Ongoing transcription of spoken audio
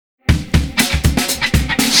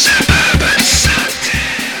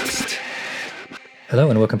Hello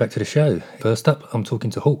and welcome back to the show. First up, I'm talking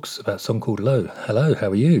to Hawks about a song called Low. Hello, how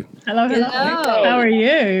are you? Hello. Hello. How are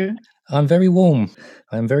you? I'm very warm.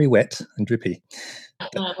 I'm very wet and drippy.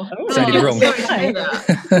 Sounded wrong. Sorry to hear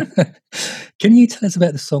that. Can you tell us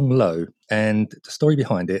about the song Low and the story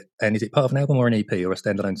behind it? And is it part of an album or an EP or a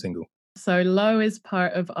standalone single? So Low is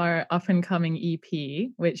part of our up and coming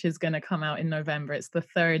EP, which is going to come out in November. It's the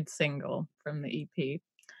third single from the EP.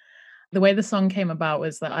 The way the song came about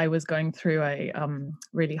was that I was going through a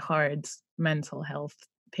really hard mental health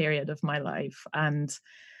period of my life. And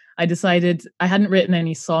I decided I hadn't written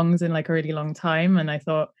any songs in like a really long time. And I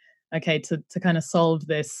thought, okay, to kind of solve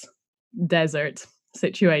this desert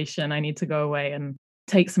situation, I need to go away and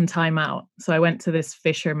take some time out. So I went to this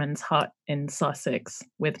fisherman's hut in Sussex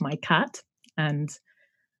with my cat and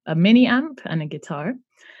a mini amp and a guitar,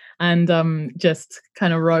 and just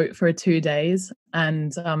kind of wrote for 2 days.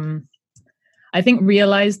 And I think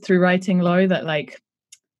realized through writing Low that like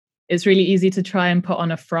it's really easy to try and put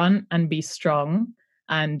on a front and be strong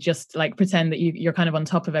and just like pretend that you're kind of on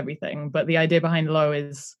top of everything. But the idea behind Low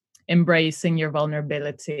is embracing your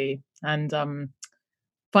vulnerability and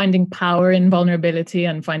finding power in vulnerability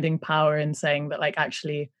and finding power in saying that like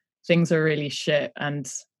actually things are really shit, and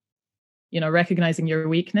recognizing your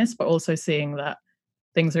weakness but also seeing that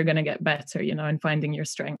things are going to get better, and finding your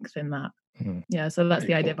strength in that. Yeah, so that's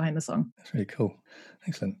the idea behind the song. That's really cool.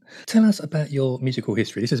 Excellent. Tell us about your musical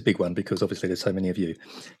history. This is a big one because obviously there's so many of you.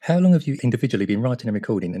 How long have you individually been writing and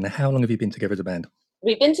recording, and how long have you been together as a band?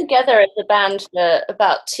 We've been together as a band for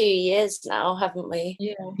about 2 years now, haven't we?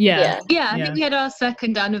 Yeah. I think we had our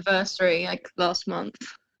second anniversary like last month.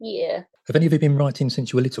 Yeah. Have any of you been writing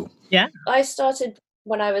since you were little? Yeah. I started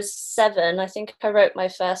when I was 7. I think I wrote my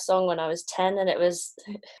first song when I was 10, and it was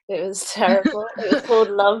terrible. It was called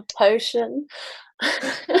Love Potion.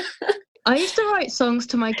 I used to write songs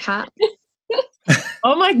to my cat.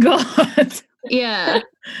 Oh my God. Yeah.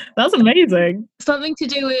 That's amazing. Something to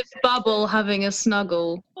do with Bubble having a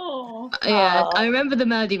snuggle. Oh. Yeah, I remember the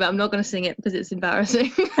melody, but I'm not going to sing it because it's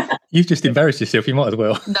embarrassing. You've just embarrassed yourself. You might as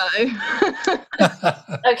well. No.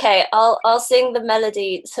 Okay, I'll sing the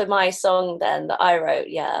melody to my song then that I wrote,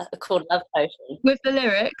 called Love Potion. With the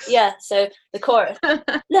lyrics? Yeah, so the chorus.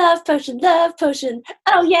 Love potion,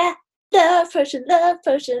 oh yeah, love potion,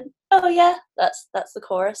 oh yeah. That's the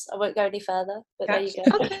chorus. I won't go any further, but there you go.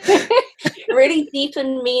 Okay. Really deep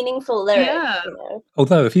and meaningful lyrics. Yeah.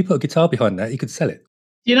 Although if you put a guitar behind that, you could sell it.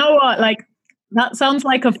 You know what? Like, that sounds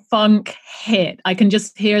like a funk hit. I can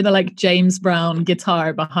just hear the like James Brown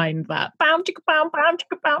guitar behind that. Bam, chicka, bam, bam,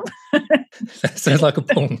 chicka, bam. That sounds like a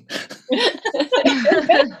pong.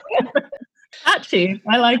 Catchy.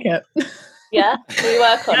 I like it. Yeah, we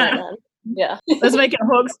work on it then. Yeah. Let's make it a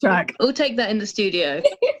Hawks track. We'll take that in the studio.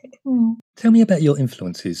 Tell me about your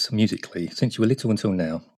influences musically since you were little until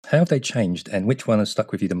now. How have they changed, and which one has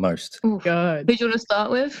stuck with you the most? Good. Who do you want to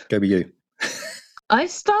start with? Go with you. I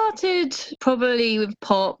started probably with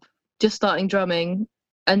pop, just starting drumming,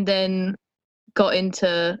 and then got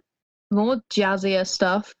into more jazzier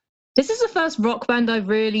stuff. This is the first rock band I've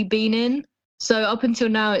really been in. So up until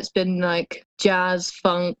now, it's been like jazz,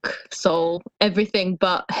 funk, soul, everything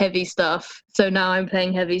but heavy stuff. So now I'm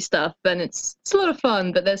playing heavy stuff, and it's a lot of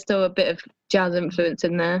fun, but there's still a bit of jazz influence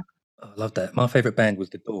in there. Oh, I love that. My favourite band was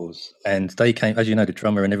The Doors, and they came, as you know, the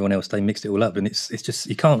drummer and everyone else, they mixed it all up, and it's just,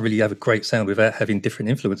 you can't really have a great sound without having different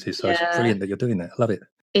influences. So It's brilliant that you're doing that. I love it.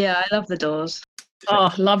 Yeah, I love The Doors.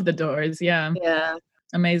 Oh, love The Doors. Yeah. Yeah.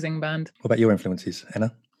 Amazing band. What about your influences,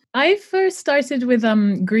 Anna? I first started with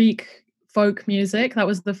Greek folk music. That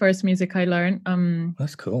was the first music I learned.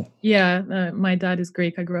 That's cool. Yeah, my dad is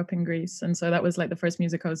Greek. I grew up in Greece, and so that was like the first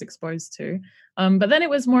music I was exposed to. But then it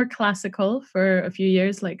was more classical for a few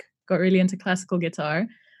years, like got really into classical guitar,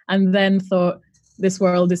 and then thought this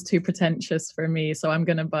world is too pretentious for me, so I'm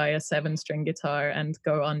going to buy a 7-string guitar and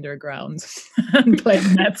go underground and play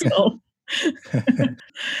metal.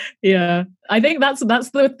 Yeah, I think that's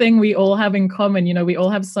the thing we all have in common. We all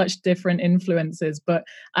have such different influences, but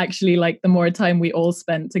actually, like, the more time we all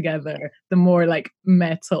spent together, the more like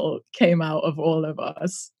metal came out of all of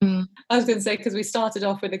us. I was going to say, because we started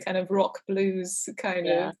off with a kind of rock blues kind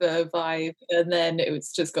of vibe, and then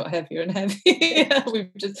it's just got heavier and heavier.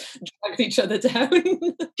 We've just dragged each other down.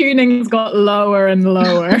 Tuning's got lower and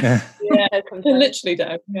lower. Yeah, literally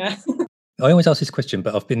down. Yeah. I always ask this question,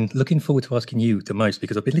 but I've been looking forward to asking you the most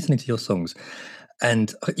because I've been listening to your songs,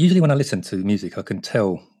 and usually when I listen to music, I can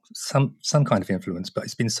tell some kind of influence, but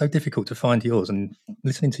it's been so difficult to find yours. And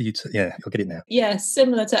listening to you, you'll get it now. Yeah,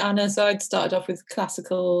 similar to Anna. So I'd started off with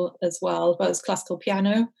classical as well, but it was classical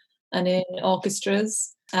piano and in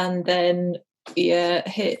orchestras, and then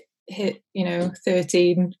hit hit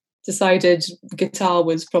 13, decided guitar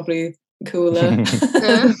was probably cooler.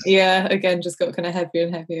 Yeah, again, just got kind of heavier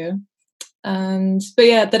and heavier. But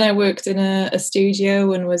yeah, then I worked in a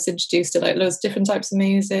studio and was introduced to like loads of different types of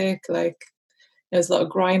music, like there's a lot of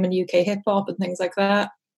grime and UK hip hop and things like that.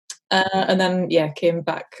 And then came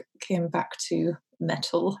back to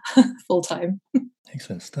metal full time.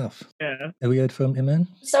 Excellent stuff. Yeah. Have we heard from Iman?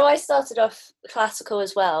 So I started off classical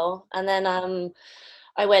as well, and then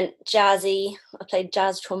I went jazzy. I played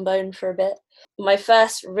jazz trombone for a bit. My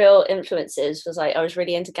first real influences was like I was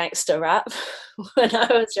really into gangster rap when I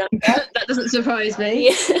was younger. That doesn't surprise me.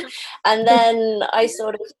 Yeah. And then I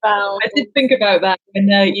sort of found. I did think about that when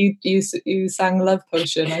you sang Love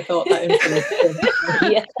Potion. I thought that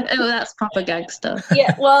influenced. Yeah. Oh, that's proper gangster.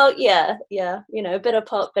 Yeah. Well, yeah. A bit of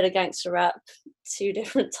pop, bit of gangster rap, 2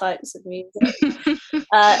 different types of music.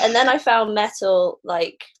 And then I found metal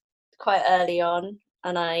like quite early on,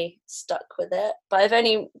 and I stuck with it. But I've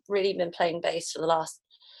only really been playing bass for the last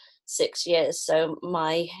 6 years, so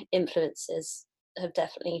my influences have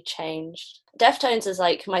definitely changed. Deftones is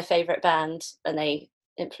like my favourite band, and they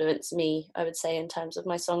influence me, I would say, in terms of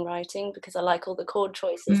my songwriting, because I like all the chord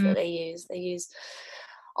choices that they use. They use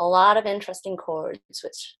a lot of interesting chords,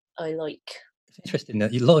 which I like. It's interesting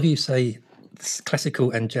that a lot of you say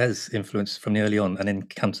classical and jazz influence from the early on and then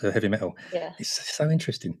come to heavy metal. Yeah. It's so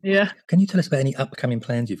interesting. Yeah. Can you tell us about any upcoming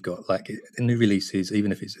plans you've got, like new releases,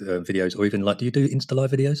 even if it's videos, or even like, do you do Insta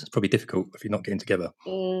Live videos? It's probably difficult if you're not getting together.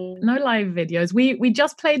 No live videos. We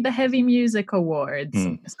just played the Heavy Music Awards.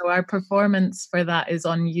 So our performance for that is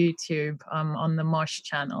on YouTube, on the Mosh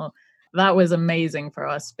channel. That was amazing for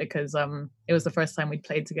us because it was the first time we'd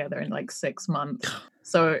played together in like 6 months.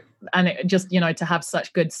 So, and it just, to have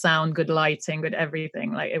such good sound, good lighting, good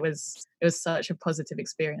everything, like it was such a positive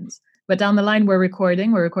experience. But down the line, we're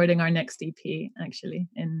recording our next EP actually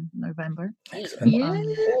in November. Excellent.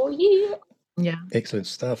 Yeah. Excellent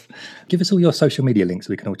stuff. Give us all your social media links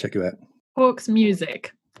so we can all check you out. Hawks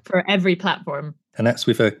Music for every platform. And that's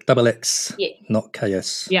with a double X, Yeah. not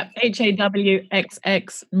KS. Yeah,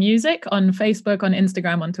 HAWXX Music on Facebook, on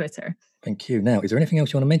Instagram, on Twitter. Thank you. Now, is there anything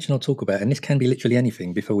else you want to mention or talk about? And this can be literally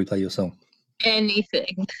anything before we play your song.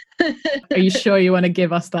 Anything. Are you sure you want to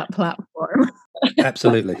give us that platform?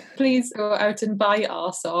 Absolutely. Please go out and buy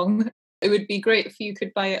our song. It would be great if you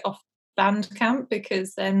could buy it off Bandcamp,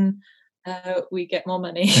 because then we get more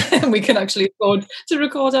money and we can actually afford to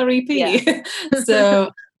record our EP. Yeah.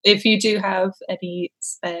 So if you do have any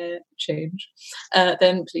spare change,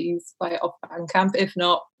 then please buy it off Bandcamp. If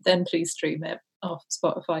not, then please stream it off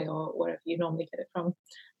Spotify or wherever you normally get it from.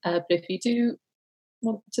 But if you do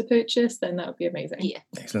want to purchase, then that would be amazing. Yeah.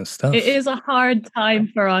 Excellent stuff. It is a hard time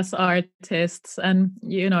for us artists, and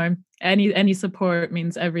any support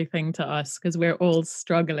means everything to us because we're all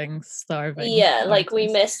struggling, starving. Yeah, like we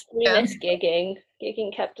artists. miss gigging.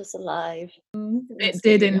 Gigging kept us alive. It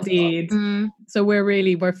did indeed. So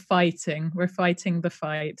we're fighting. We're fighting the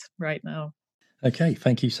fight right now. Okay,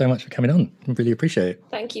 thank you so much for coming on. I really appreciate it.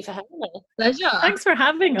 Thank you for having me. Pleasure. Thanks for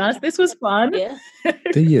having us. This was fun. Yeah.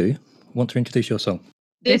 Do you want to introduce your song?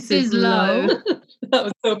 This is Low. That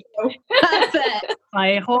was so cool. Perfect.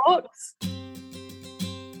 By Hawks.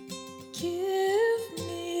 Give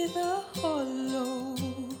me the hollow,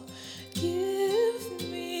 give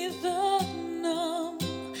me the numb,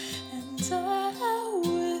 and I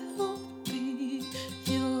will be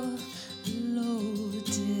your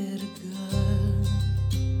loaded gun.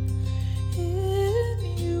 In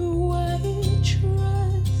you I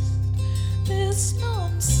trust, this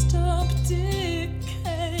non-stop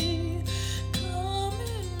decay come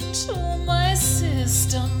into my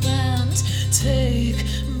system and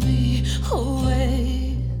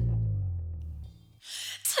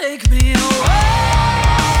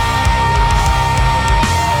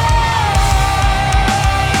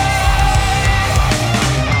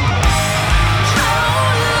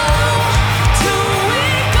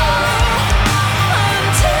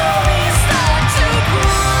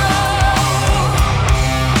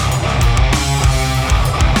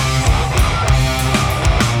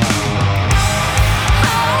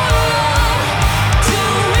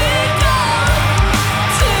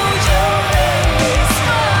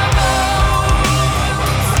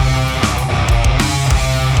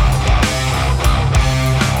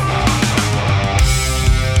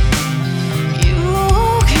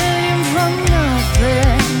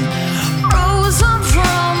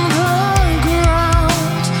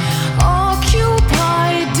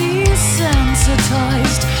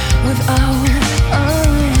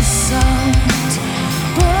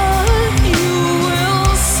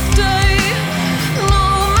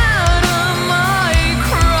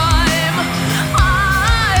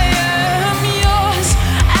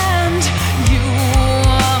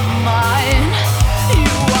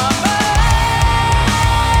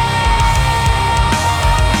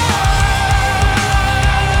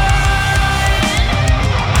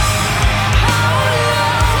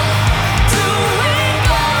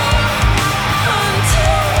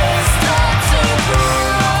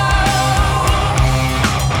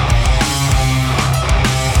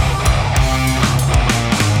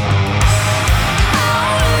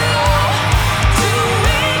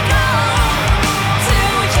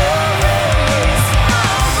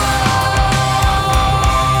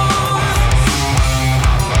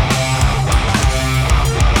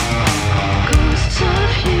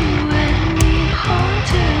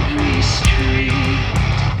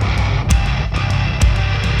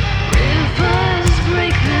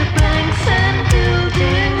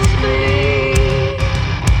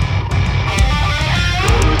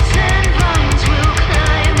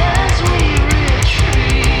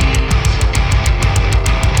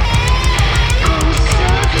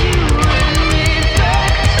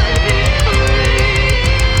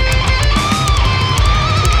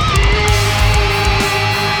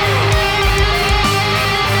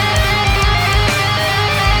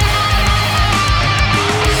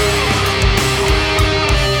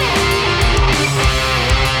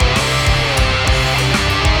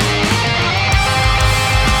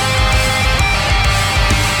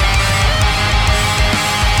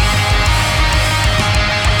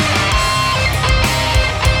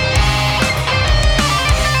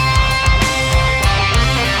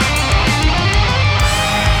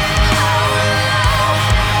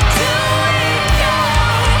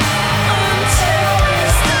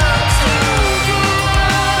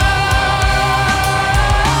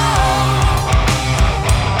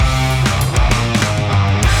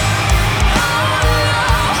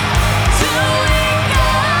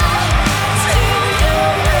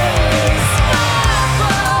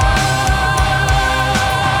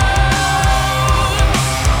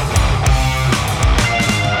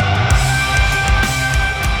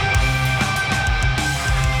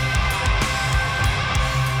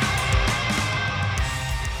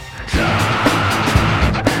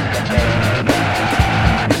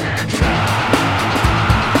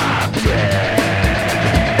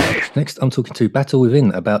next I'm talking to Battle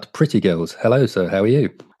Within about Pretty Girls. Hello, sir. How are you?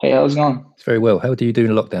 Hey, how's it going? It's very well. How do you do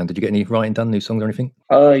in lockdown? Did you get any writing done, new songs or anything?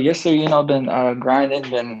 Yes, sir. I've been grinding,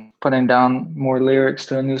 been putting down more lyrics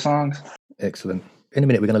to new songs. Excellent. In a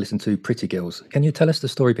minute, we're going to listen to Pretty Girls. Can you tell us the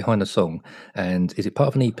story behind the song? And is it part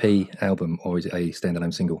of an EP album or is it a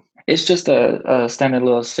standalone single? It's just a standard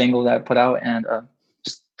little single that I put out, and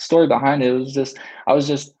story behind it was just I was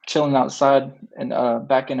just chilling outside and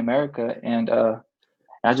back in America, and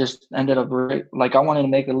I just ended up I wanted to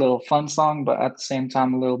make a little fun song, but at the same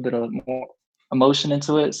time a little bit of more emotion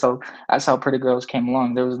into it. So that's how Pretty Girls came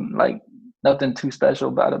along. There was nothing too special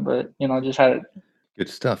about it, but I just had it. Good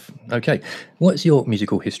stuff. Okay. What's your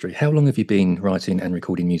musical history? How long have you been writing and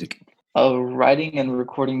recording music? Writing and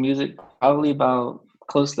recording music, probably about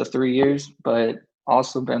close to 3 years, but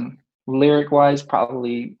also been lyric-wise,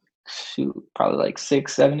 probably like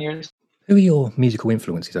 6-7 years. Who are your musical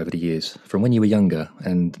influences over the years, from when you were younger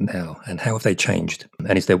and now, and how have they changed?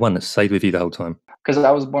 And is there one that stayed with you the whole time? Because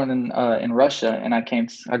I was born in Russia, and I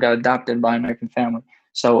got adopted by an American family.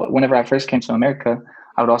 So whenever I first came to America,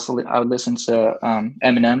 I would listen to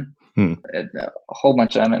Eminem, a whole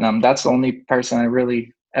bunch of Eminem. That's the only person I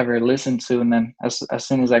really ever listened to. And then as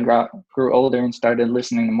soon as I grew older and started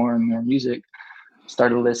listening to more and more music,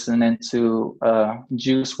 started listening to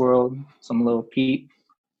Juice WRLD, some Lil Peep,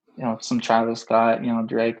 some Travis Scott,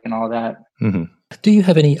 Drake and all that. Mm-hmm. Do you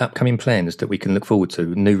have any upcoming plans that we can look forward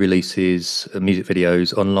to? New releases, music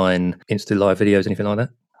videos, online, Insta Live videos, anything like that?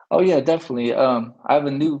 Oh yeah, definitely. I have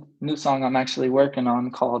a new song I'm actually working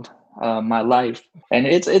on called My Life. And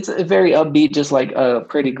it's a very upbeat, just like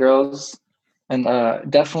Pretty Girls. And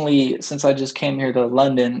definitely, since I just came here to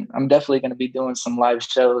London, I'm definitely going to be doing some live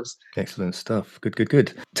shows. Excellent stuff.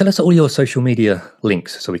 Good. Tell us all your social media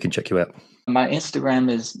links so we can check you out. My Instagram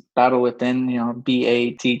is Battle Within,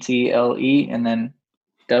 BATTLE, and then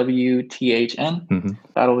WTHN,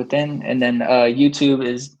 Battle Within. And then YouTube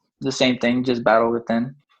is the same thing, just Battle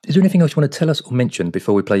Within. Is there anything else you want to tell us or mention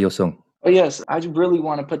before we play your song? Oh, yes. I really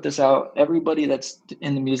want to put this out. Everybody that's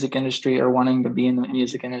in the music industry or wanting to be in the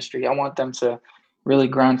music industry, I want them to really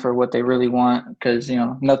grind for what they really want, because,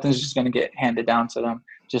 nothing's just going to get handed down to them.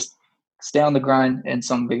 Just stay on the grind and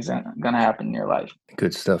something big's going to happen in your life.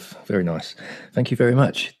 Good stuff. Very nice. Thank you very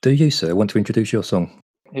much. Do you, sir, want to introduce your song?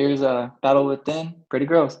 Here's Battle Within, Pretty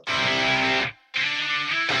Girls.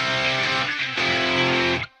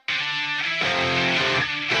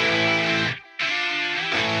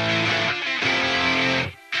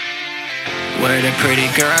 Where the pretty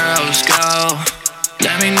girls go?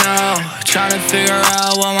 Let me know. Trying to figure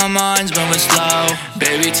out why my mind's moving slow.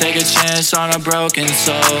 Baby, take a chance on a broken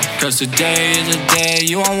soul. Cause today is a day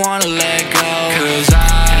you won't wanna let go. Cause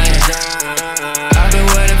I've been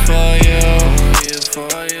waiting for you.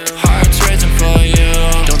 Heart's racing for you.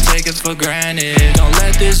 Don't take it for granted. Don't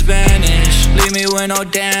let this vanish. Leave me with no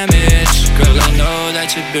damage. Girl, I know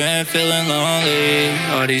that you've been feeling lonely.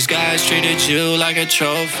 All these guys treated you like a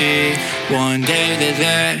trophy. One day they're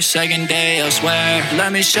there, second day elsewhere.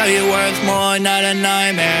 Let me show you worth more, not a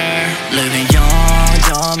nightmare. Living young,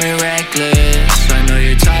 don't be reckless. I know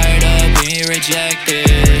you're tired of being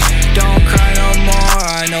rejected. Don't cry no more,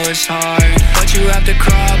 I know it's hard, but you have to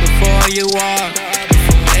cry before you walk.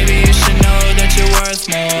 Baby, you should know that you're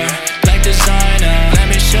worth more. Like designer, let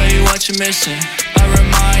me show you what you're missing. A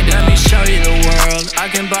reminder, let me show you the world. I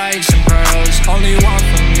can buy you some pearls, only one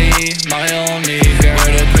for me, my only girl.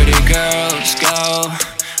 Where the pretty girls go?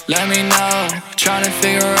 Let me know. Trying to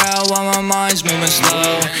figure out why my mind's moving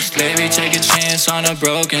slow. Baby, take a chance on a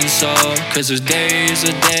broken soul. Cause this day is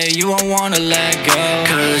a day you won't wanna let go.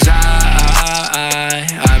 Cause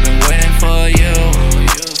I've been waiting for you.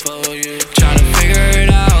 Trying to figure it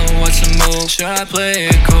out, what's the move? Should I play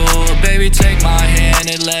it cool? Baby, take my hand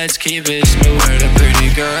and let's keep it smooth. Where the pretty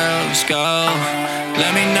girls go?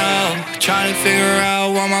 Let me know. Trying to figure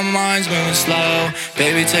out why my mind's moving slow.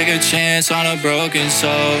 Baby, take a chance on a broken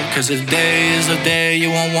soul. Cause this day is a day you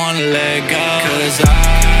won't wanna let go. Cause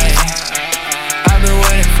I've been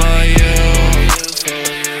waiting for you.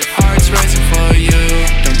 Heart's racing for you.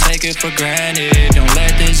 Don't take it for granted. Don't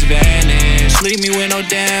let this vanish. Leave me with no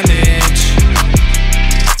damage.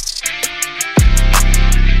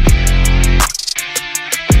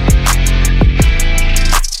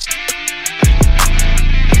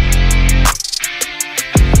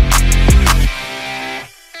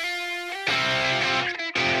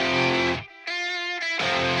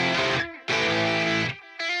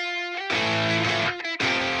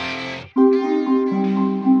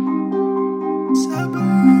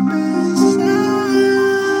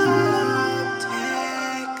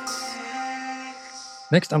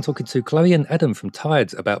 Next, I'm talking to Chloe and Adam from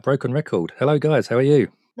Tides about Broken Record. Hello, guys. How are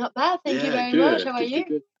you? Not bad, thank you very much. How are you?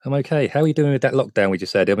 Good. I'm okay. How are you doing with that lockdown we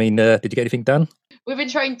just had? I mean, did you get anything done? We've been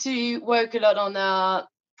trying to work a lot on our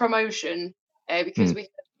promotion because we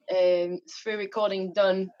had 3 recording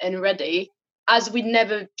done and ready. As we'd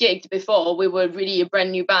never gigged before, we were really a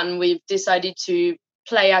brand new band. We've decided to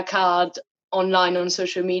play our card online on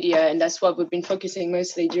social media, and that's what we've been focusing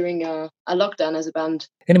mostly during our lockdown as a band.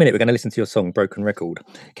 In a minute, we're going to listen to your song, Broken Record.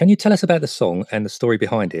 Can you tell us about the song and the story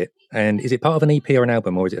behind it? And is it part of an EP or an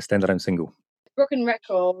album, or is it a standalone single? Broken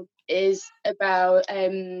Record is about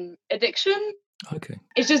addiction. Okay.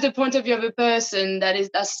 It's just the point of view of a person that's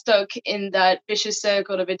stuck in that vicious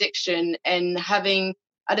circle of addiction, and having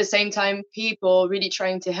at the same time people really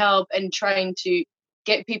trying to help and trying to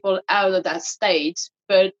get people out of that state,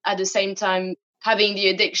 but at the same time having the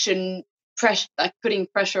addiction pressure, like putting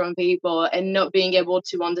pressure on people and not being able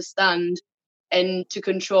to understand and to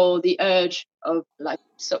control the urge of like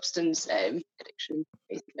substance addiction,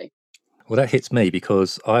 basically. Well, that hits me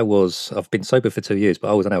because I've been sober for 2 years, but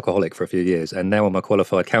I was an alcoholic for a few years, and now I'm a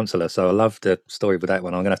qualified counsellor. So I love the story with that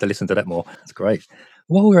one. I'm going to have to listen to that more. That's great.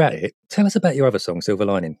 While we're at it, tell us about your other song, Silver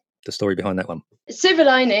Lining, the story behind that one. Silver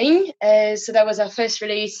Lining, so that was our first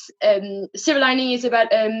release. Silver Lining is about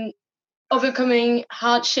overcoming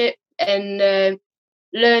hardship and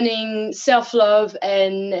learning self-love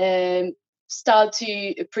and start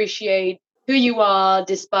to appreciate who you are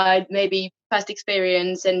despite maybe past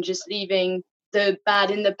experience, and just leaving the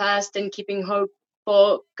bad in the past and keeping hope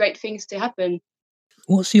for great things to happen.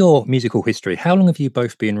 What's your musical history? How long have you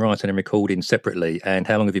both been writing and recording separately, and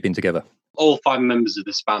how long have you been together? All 5 members of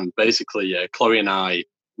this band, basically, Chloe and I,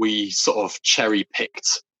 we sort of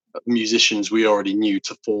cherry-picked musicians we already knew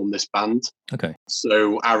to form this band. Okay.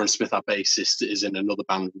 So Aaron Smith, our bassist, is in another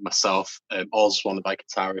band with myself. Oz, one of our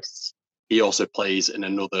guitarists, he also plays in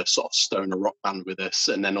another sort of stoner rock band with us.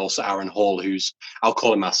 And then also Aaron Hall, who's, I'll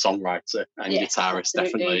call him our songwriter and guitarist,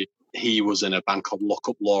 absolutely. Definitely. He was in a band called Lock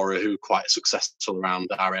Up Laura, who were quite successful around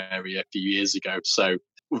our area a few years ago. So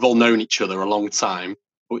we've all known each other a long time.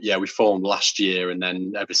 But yeah, we formed last year, and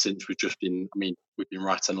then ever since we've been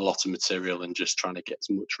writing a lot of material and just trying to get as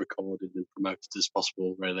much recorded and promoted as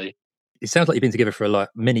possible, really. It sounds like you've been together for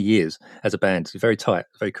many years as a band. It's very tight,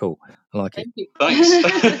 very cool. I like it. Thank you.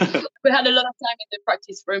 Thanks. We had a lot of time in the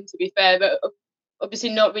practice room, to be fair, but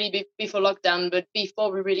obviously not really before lockdown, but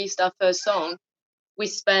before we released our first song, we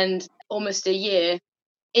spent almost a year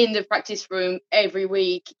in the practice room every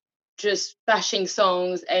week, just bashing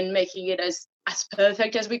songs and making it as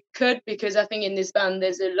perfect as we could, because I think in this band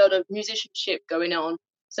there's a lot of musicianship going on.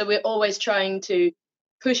 So we're always trying to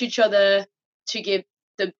push each other to give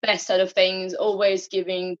the best out of things, always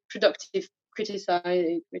giving productive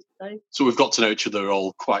criticize. So we've got to know each other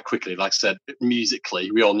all quite quickly. Like I said,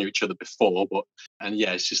 musically, we all knew each other before,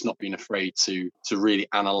 it's just not being afraid to really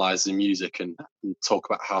analyse the music and talk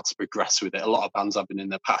about how to progress with it. A lot of bands I've been in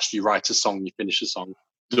the past, you write a song, you finish a song,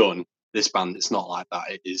 done. This band, it's not like that.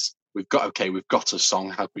 It is, we've got a song,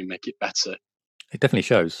 how can we make it better? It definitely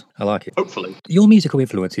shows. I like it. Hopefully. Your musical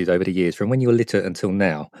influences over the years, from when you were little until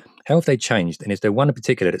now, how have they changed? And is there one in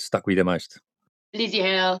particular that stuck with you the most? Lizzie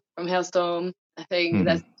Hale from Hailstorm. I think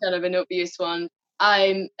that's kind of an obvious one.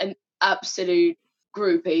 I'm an absolute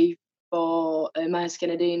groupie for Myles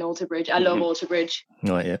Kennedy and Alter Bridge. I love Alter Bridge.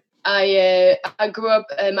 Right, yeah. I grew up,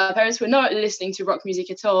 my parents were not listening to rock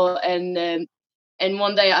music at all, and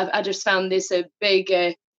one day I just found this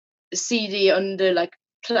big CD under like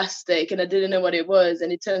plastic, and I didn't know what it was,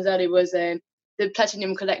 and it turns out it was the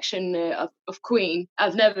Platinum Collection of Queen.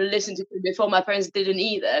 I've never listened to it before, my parents didn't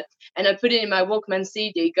either, and I put it in my Walkman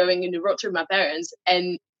CD going in the road with my parents,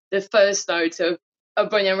 and the first note of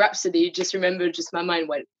Bohemian Rhapsody, my mind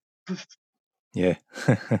went yeah.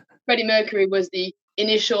 Freddie Mercury was the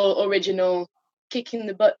initial original kick in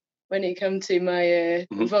the butt when it comes to my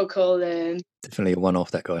vocal. Definitely a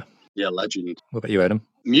one-off, that guy. Yeah, legend. What about you, Adam?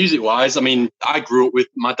 Music-wise, I mean, I grew up with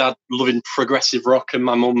my dad loving progressive rock and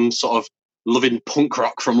my mum sort of loving punk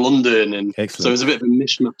rock from London. And excellent. So it was a bit of a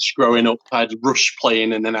mishmash growing up. I had Rush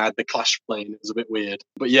playing and then I had The Clash playing. It was a bit weird.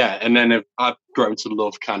 But yeah, and then I've grown to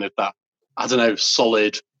love kind of that, I don't know,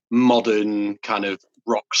 solid, modern kind of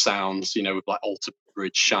rock sounds, with like Alter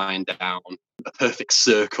Bridge, Shinedown, A Perfect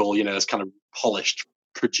Circle, it's kind of polished,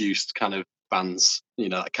 produced kind of bands,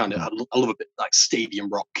 that kind of, I love a bit like stadium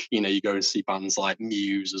rock, you go and see bands like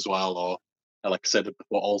Muse as well, or like I said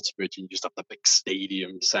before, Alter Bridge, and you just have that big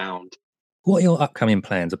stadium sound. What are your upcoming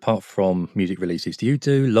plans apart from music releases? Do you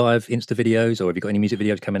do live Insta videos, or have you got any music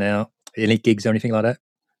videos coming out? Any gigs or anything like that?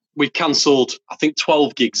 We cancelled, I think,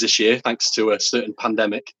 12 gigs this year, thanks to a certain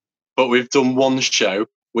pandemic. but we've done one show.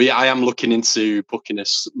 I am looking into booking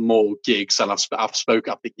us more gigs, and I've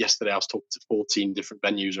spoken. I think yesterday I was talking to 14 different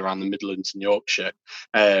venues around the Midlands and Yorkshire,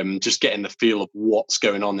 just getting the feel of what's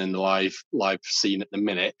going on in the live scene at the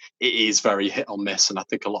minute. It is very hit or miss, and I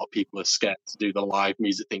think a lot of people are scared to do the live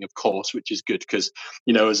music thing, of course, which is good because,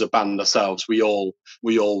 you know, as a band ourselves, we all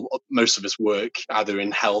most of us work either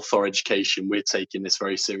in health or education. We're taking this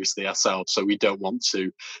very seriously ourselves, so we don't want to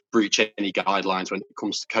breach any guidelines when it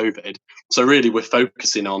comes to COVID. So really, we're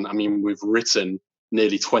focusing on, I mean, we've written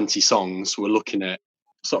nearly 20 songs. We're looking at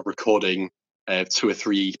sort of recording 2 or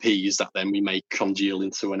 3 EPs that then we may congeal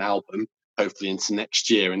into an album, hopefully into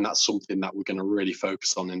next year. And that's something that we're going to really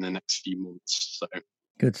focus on in the next few months. So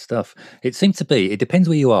good stuff. It seems to be, it depends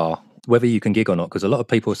where you are, whether you can gig or not, because a lot of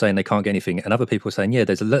people are saying they can't get anything, and other people are saying, yeah,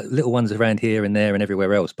 there's little ones around here and there and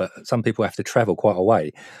everywhere else, but some people have to travel quite a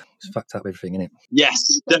way. It's fucked up everything, isn't it?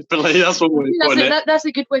 Yes, definitely. That's what we're putting it. That's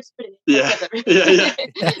a good way to put it. Yeah.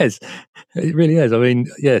 Yes, it really is. I mean,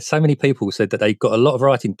 yeah, so many people said that they got a lot of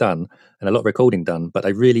writing done and a lot of recording done, but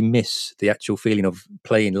they really miss the actual feeling of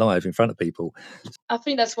playing live in front of people. I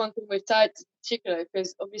think that's one thing with Tides in particular,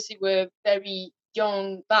 because obviously we're a very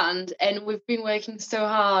young band and we've been working so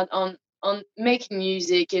hard on making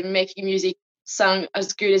music and making music sound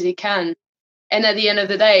as good as it can. And at the end of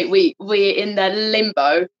the day, we're in that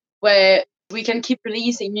limbo where we can keep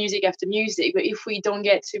releasing music after music, but if we don't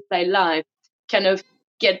get to play live, kind of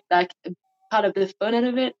get like part of the fun out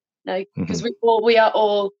of it, like because we are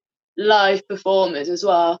all live performers as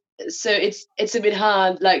well. So it's a bit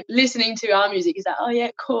hard. Like listening to our music is like, oh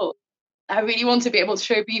yeah, cool. I really want to be able to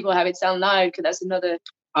show people how it sounds live, because that's another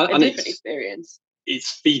different experience.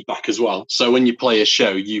 It's feedback as well. So when you play a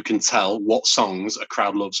show, you can tell what songs a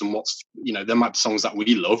crowd loves and what's, you know, there might be songs that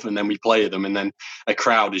we love and then we play them and then a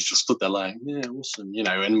crowd is just stood there like, yeah, awesome, you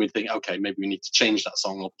know, and we think, okay, maybe we need to change that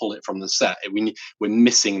song or pull it from the set. We're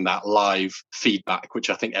missing that live feedback,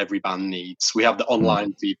 which I think every band needs. We have the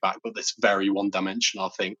online feedback, but it's very one-dimensional, I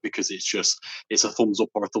think, because it's a thumbs up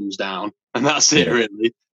or a thumbs down, and that's it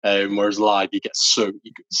really. Whereas live, you get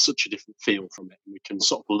such a different feel from it, and we can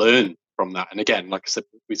sort of learn from that. And again, like I said,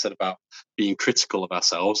 we said about being critical of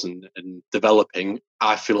ourselves and developing.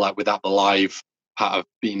 I feel like without the live part of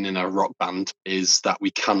being in a rock band is that we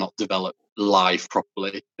cannot develop live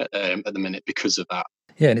properly at the minute because of that.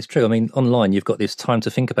 Yeah, and it's true. I mean, online, you've got this time to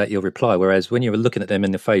think about your reply, whereas when you're looking at them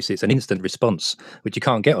in the face, it's an instant response, which you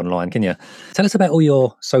can't get online, can you? Tell us about all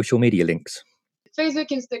your social media links. Facebook,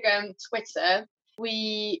 Instagram, Twitter.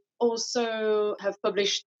 We also have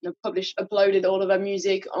uploaded all of our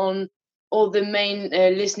music on all the main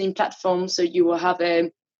listening platforms. So you will have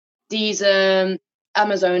Deezer,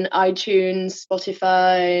 Amazon, iTunes,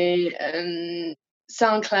 Spotify,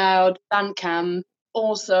 SoundCloud, Bandcamp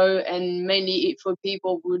also, and mainly for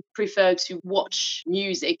people who would prefer to watch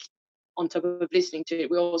music on top of listening to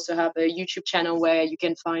it. We also have a YouTube channel where you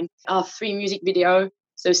can find our 3 music video.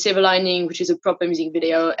 So Silver Lining, which is a proper music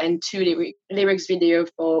video, and 2 lyrics video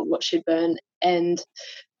for What Should Burn and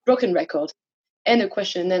Broken Record. And a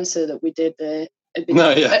question and answer that we did a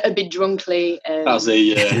bit drunkly. That was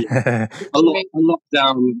a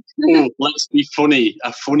lockdown, let's be funny,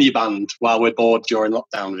 a funny band while we're bored during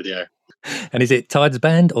lockdown video. And is it Tides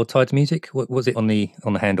Band or Tides Music? What was it on the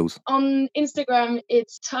handles? On Instagram,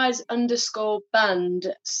 it's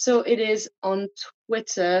Tides_band. So it is on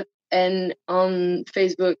Twitter. And on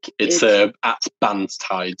Facebook, it's at Band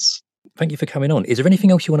Tides. Thank you for coming on. Is there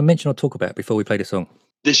anything else you want to mention or talk about before we play the song?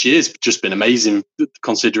 This year's just been amazing,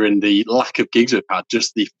 considering the lack of gigs we've had,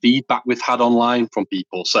 just the feedback we've had online from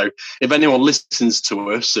people. So if anyone listens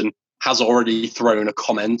to us and has already thrown a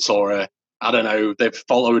comment or they've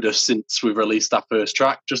followed us since we've released our first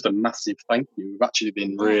track, just a massive thank you. We've actually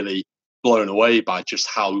been really blown away by just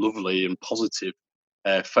how lovely and positive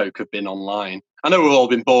folk have been online. I know we've all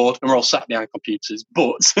been bored and we're all sat behind computers,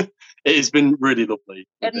 but it has been really lovely.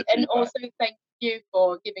 And also thank you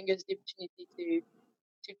for giving us the opportunity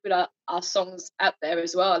to put our songs out there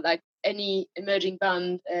as well. Like any emerging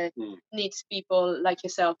band needs people like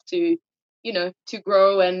yourself to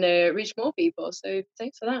grow and reach more people. So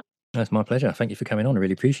thanks for that. That's my pleasure. Thank you for coming on. I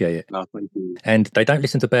really appreciate it. No, thank you. And they don't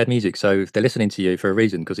listen to bad music, so they're listening to you for a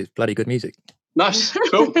reason, because it's bloody good music. Nice.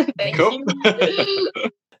 Cool. Cool.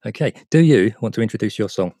 Okay. Do you want to introduce your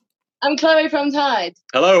song? I'm Chloe from Tides.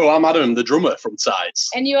 Hello, I'm Adam, the drummer from Tides.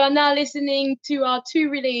 And you are now listening to our 2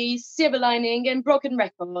 release, Silver Lining and Broken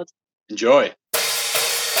Record. Enjoy.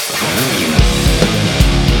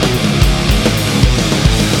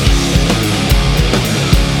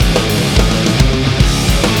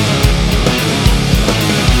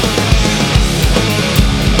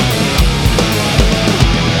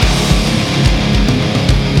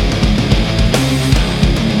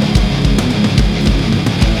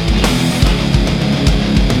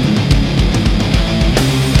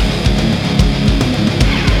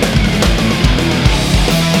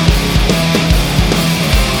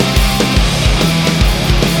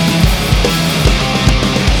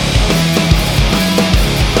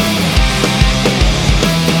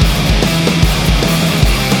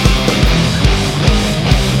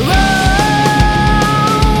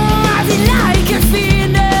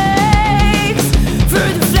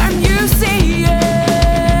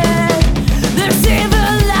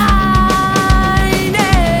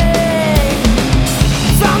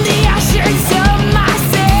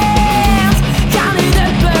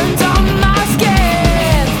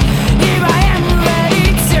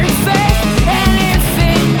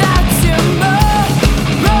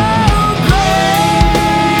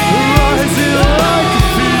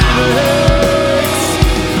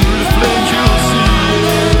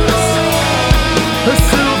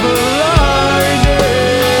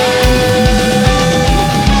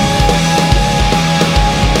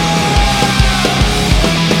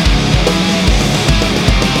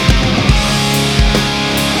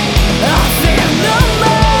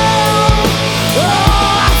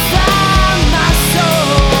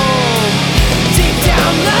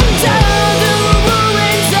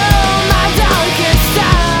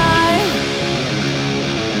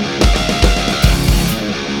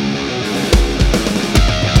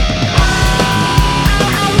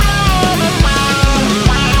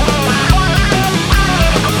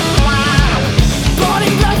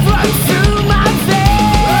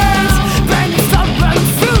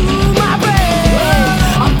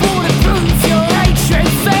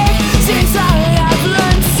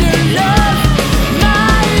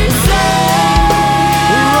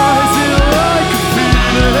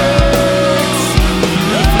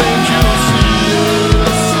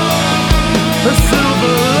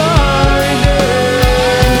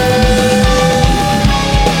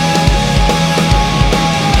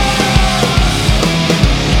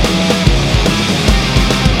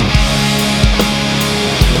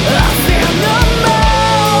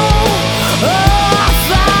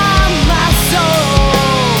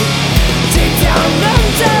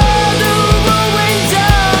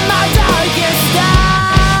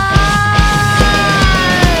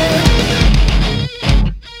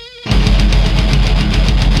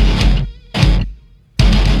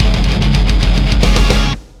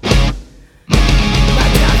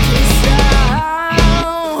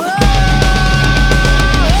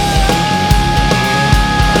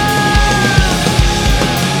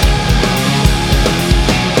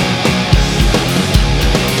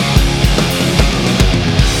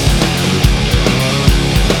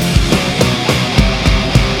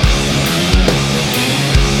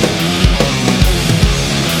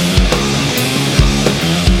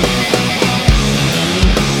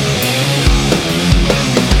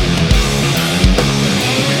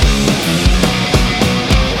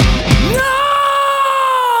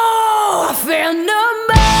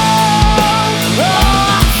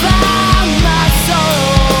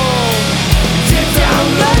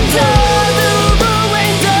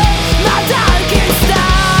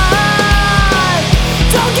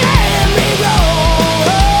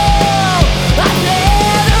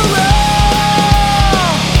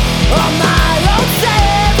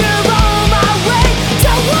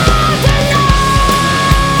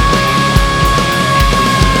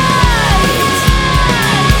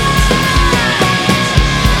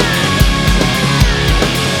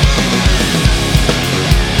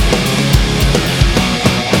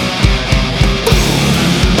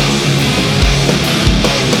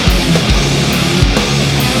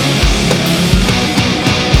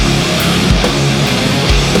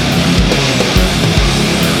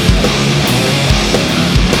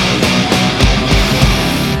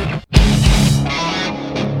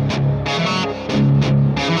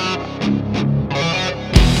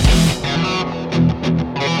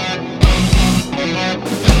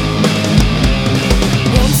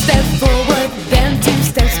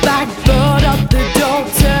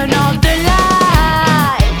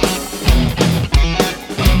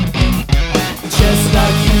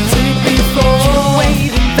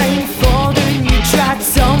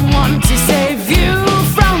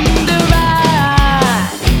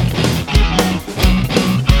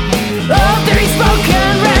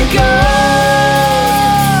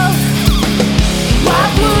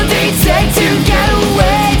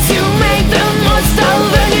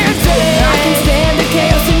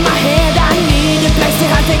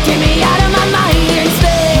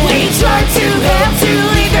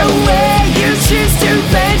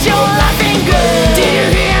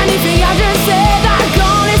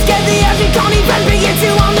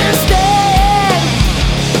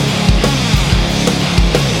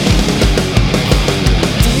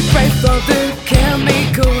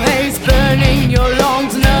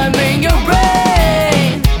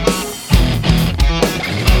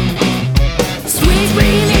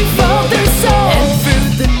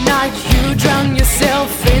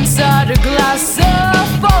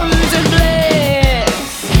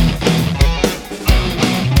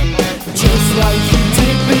 just like you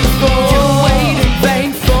did before. You wait in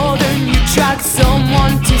vain for the new track,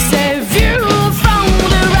 someone to save you from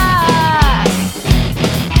the wrath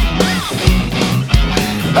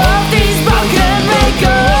of these broken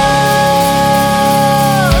records.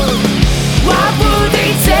 What would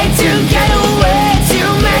it take to get away, to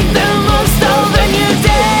make the most of a new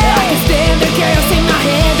day? I can stand the chaos in my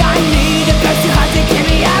head, I need a place to hide to get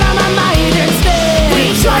me out of my mind instead.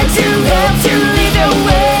 We try to help to lead the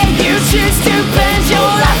way, you choose to bend your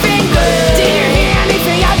laughing bird. Did you hear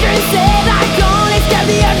anything I just said? I can only step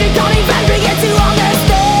the edge, don't even begin to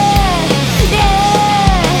understand. Yeah.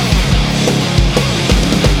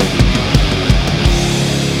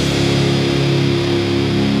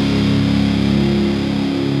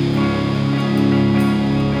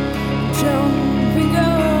 Jumping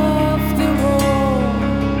off the wall,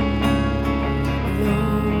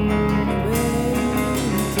 long way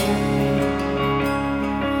down.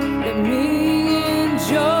 Let me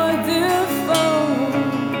enjoy the fall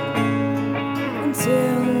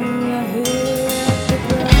until I hit the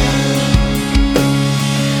ground.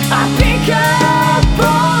 I pick up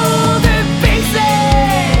all the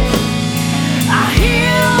pieces, I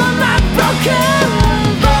heal my broken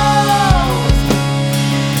bones.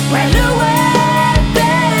 When away,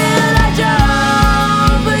 then I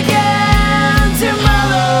jump again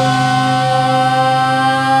tomorrow.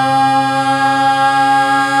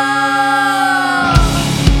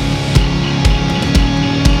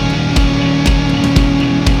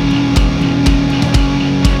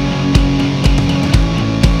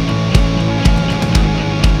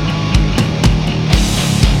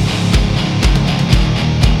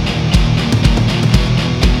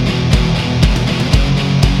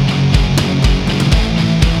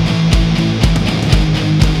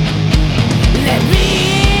 Let me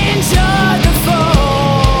enjoy the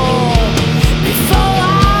fall before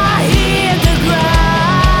I hit the ground.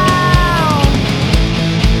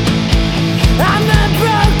 I'm a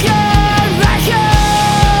broken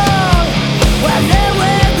record. When they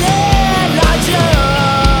will then I jump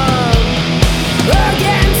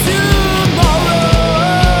again tomorrow.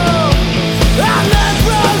 I'm a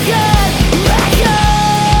broken record.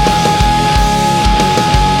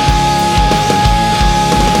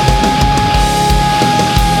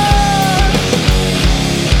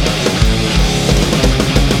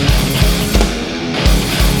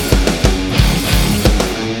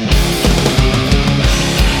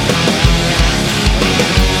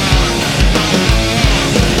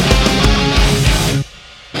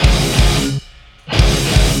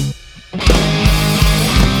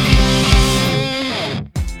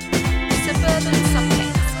 Suburban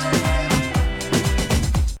Subtext.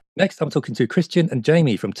 Next, I'm talking to Christian and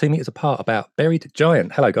Jamie from 2 Meters Apart about Buried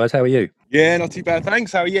Giant. Hello, guys. How are you? Yeah, not too bad,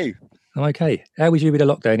 thanks. How are you? I'm okay. How was you with the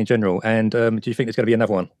lockdown in general? And do you think there's going to be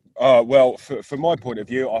another one? Well, from my point of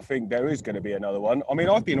view, I think there is going to be another one. I mean,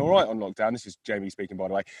 I've been all right on lockdown. This is Jamie speaking, by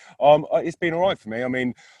the way. It's been all right for me. I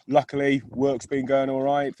mean, luckily, work's been going all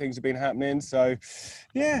right. Things have been happening. So,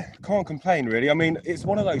 yeah, can't complain, really. I mean, it's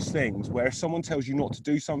one of those things where if someone tells you not to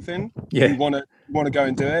do something, you want to go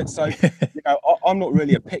and do it. So, you know, I'm not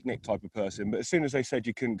really a picnic type of person, but as soon as they said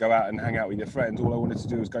you couldn't go out and hang out with your friends, all I wanted to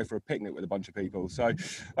do was go for a picnic with a bunch of people. So,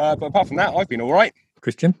 but apart from that, I've been all right.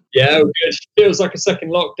 Christian? Yeah, good. Feels like a second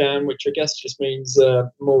lockdown, which I guess just means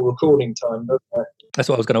more recording time, doesn't it? That's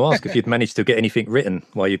what I was going to ask, if you'd managed to get anything written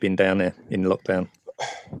while you've been down there in lockdown.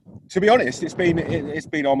 To be honest, it's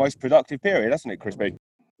been our most productive period, hasn't it, Crispy?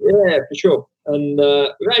 Yeah, for sure. And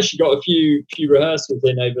we've actually got a few rehearsals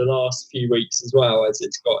in over the last few weeks as well, as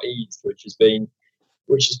it's got eased, which has been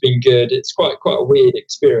good. It's quite a weird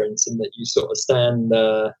experience in that you sort of stand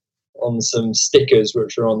on some stickers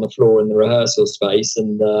which are on the floor in the rehearsal space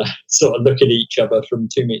and sort of look at each other from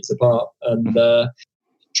 2 meters apart and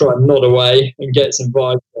try and nod away and get some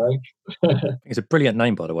vibes going. It's a brilliant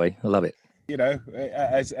name, by the way. I love it. You know,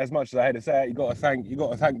 as much as I hate to say it, you got to thank the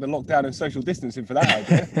lockdown and social distancing for that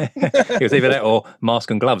idea. It was either that or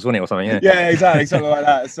mask and gloves, wasn't it, or something? Yeah, exactly, something like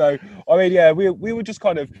that. So, I mean, yeah, we were just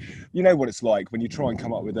kind of, you know what it's like when you try and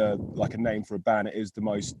come up with a name for a band.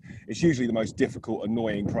 It's usually the most difficult,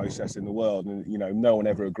 annoying process in the world, and you know, no one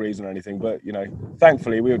ever agrees on anything. But you know,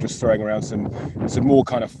 thankfully, we were just throwing around some more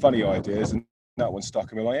kind of funny ideas, and that one stuck,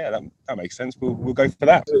 and we're like, yeah, that makes sense. We'll go for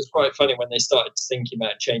that. It was quite funny when they started thinking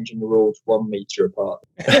about changing the rules 1 meter apart.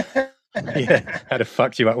 Yeah, that'd have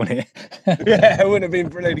fucked you up, wouldn't it? Yeah, it wouldn't have been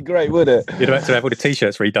really great, would it? You'd have had to have all the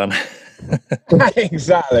t-shirts redone.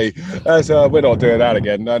 Exactly. We're not doing that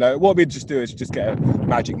again. No. What we'd just do is just get a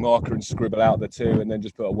magic marker and scribble out the 2 and then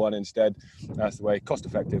just put a 1 instead. That's the way. Cost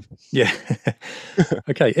effective. Yeah.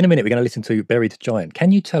 Okay, in a minute we're going to listen to Buried Giant.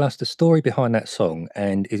 Can you tell us the story behind that song,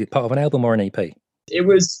 and is it part of an album or an EP? It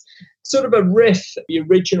was sort of a riff, the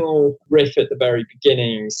original riff at the very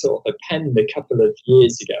beginning, sort of penned a couple of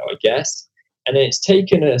years ago, I guess. And it's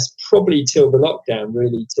taken us probably till the lockdown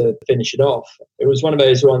really to finish it off. It was one of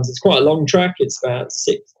those ones, it's quite a long track, it's about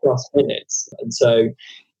 6+ minutes. And so,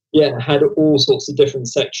 yeah, it had all sorts of different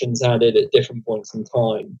sections added at different points in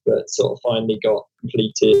time, but sort of finally got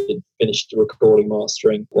completed, finished the recording,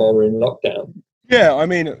 mastering while we're in lockdown. Yeah, I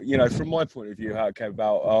mean, from my point of view, how it came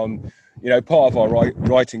about, part of our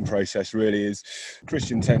writing process really is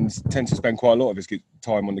Christian tends to spend quite a lot of his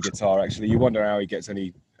time on the guitar, actually. You wonder how he gets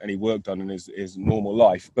any work done in his normal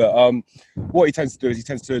life. But what he tends to do is he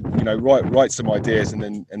tends to, write some ideas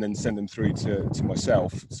and then send them through to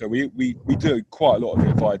myself. So we do quite a lot of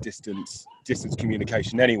it via distance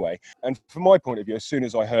communication anyway. And from my point of view, as soon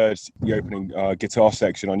as I heard the opening guitar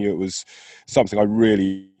section, I knew it was something I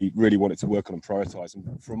really, really wanted to work on and prioritize.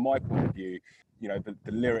 And from my point of view, the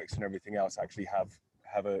lyrics and everything else actually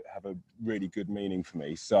have a really good meaning for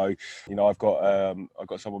me. So, I've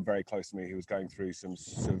got someone very close to me who was going through some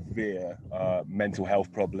severe mental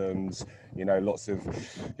health problems, lots of,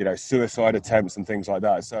 suicide attempts and things like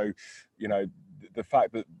that. So, the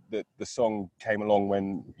fact that the song came along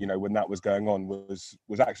when that was going on was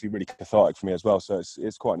actually really cathartic for me as well. So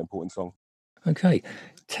it's quite an important song. Okay,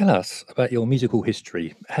 tell us about your musical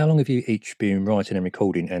history. How long have you each been writing and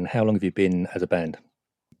recording, and how long have you been as a band?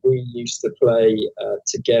 We used to play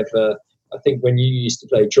together. I think when you used to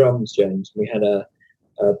play drums, James, we had a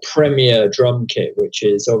Premier drum kit, which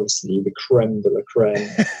is obviously the creme de la creme.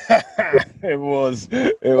 It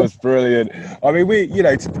was brilliant. I mean, we,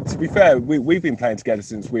 to be fair, we've been playing together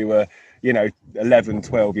since we were, 11,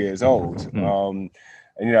 12 years old.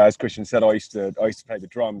 And as Christian said, I used to play the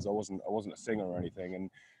drums. I wasn't a singer or anything,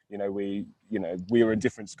 and we were in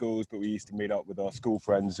different schools, but we used to meet up with our school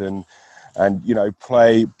friends and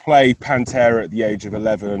play Pantera at the age of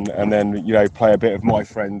 11, and then play a bit of My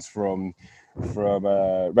Friends from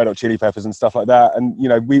Red Hot Chili Peppers and stuff like that. And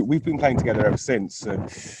we've been playing together ever since.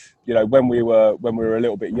 And when we were a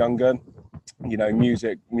little bit younger,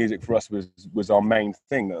 music for us was our main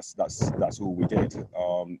thing. That's all we did.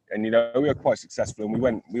 And we were quite successful, and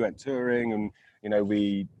we went touring, and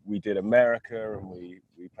we did America, and we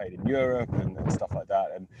played in Europe and stuff like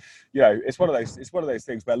that. And it's one of those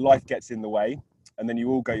things where life gets in the way, and then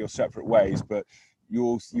you all go your separate ways, but you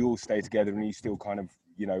all stay together, and you still kind of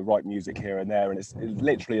write music here and there. And it's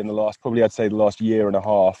literally in the last year and a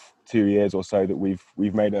half, 2 years or so, that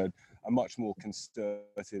we've made a much more concerted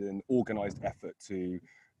and organized effort to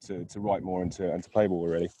write more and to play more,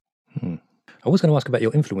 really. I was going to ask about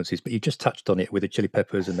your influences, but you just touched on it with the Chili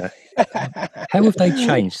Peppers and that. How have they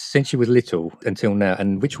changed since you were little until now?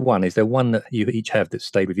 And which one, is there one that you each have that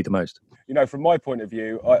stayed with you the most? From my point of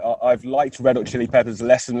view, I've liked Red Hot Chili Peppers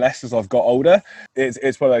less and less as I've got older.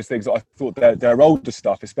 It's one of those things that I thought their older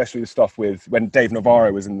stuff, especially the stuff with when Dave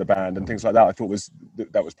Navarro was in the band and things like that, I thought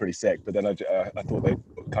that was pretty sick. But then I thought they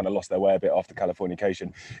kind of lost their way a bit after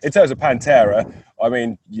Californication. In terms of Pantera, I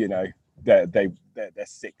mean, they're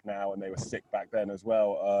sick now, and they were sick back then as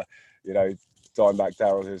well. Dimebag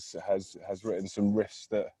Darrell has written some riffs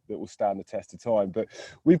that will stand the test of time. But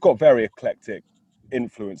we've got very eclectic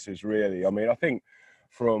influences, really. I mean, I think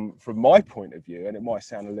from my point of view, and it might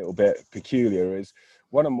sound a little bit peculiar, is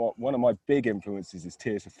one of my big influences is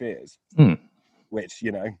Tears for Fears. Which,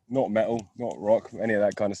 not metal, not rock, any of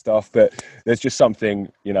that kind of stuff, but there's just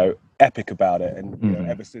something, epic about it. And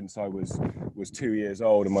ever since I was 2 years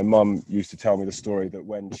old, and my mum used to tell me the story that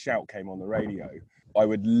when Shout came on the radio, I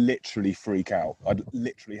would literally freak out. I'd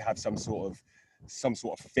literally have some sort of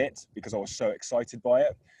fit because I was so excited by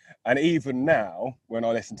it. And even now, when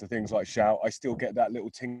I listen to things like Shout, I still get that little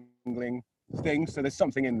tingling thing. So there's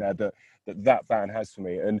something in there that band has for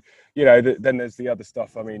me. And then there's the other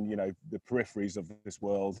stuff. I mean, the peripheries of this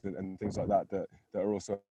world and things like that are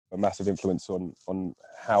also a massive influence on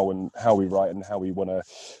how we write and how we want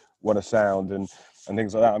to sound and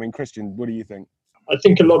things like that. I mean, Christian, what do you think? I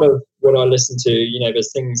think a lot of what I listen to,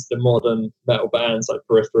 there's things, the modern metal bands like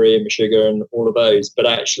Periphery and Meshuggah and all of those, but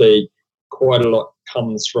actually quite a lot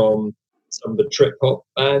comes from some of the trip hop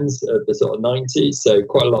bands of the sort of 90s. So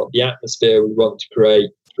quite a lot of the atmosphere we want to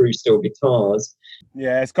create through steel guitars.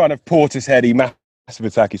 Yeah, it's kind of Portishead-y, Massive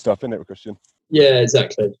Attack-y stuff, isn't it, Christian? Yeah,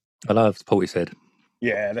 exactly. I love Portishead.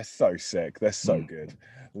 Yeah, they're so sick. They're so good.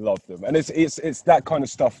 love them. And it's that kind of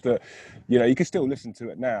stuff that, you know, you can still listen to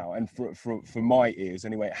it now, and for my ears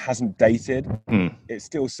anyway, it hasn't dated. It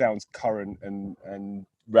still sounds current and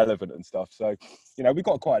relevant and stuff. So, you know, we've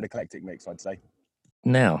got quite an eclectic mix, I'd say.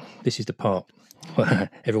 Now, this is the part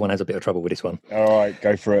everyone has a bit of trouble with this one. All right,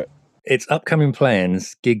 go for it. It's upcoming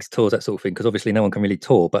plans, gigs, tours, that sort of thing, because obviously no one can really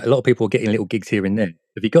tour, but a lot of people are getting little gigs here and there.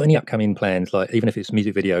 Have you got any upcoming plans, like even if it's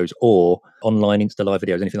music videos or online Insta Live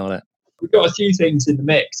videos, anything like that? We've got a few things in the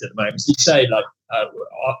mix at the moment. So you say, like,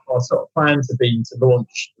 our sort of plans have been to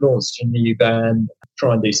launch a new band,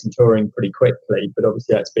 try and do some touring pretty quickly, but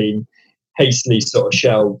obviously that's been hastily sort of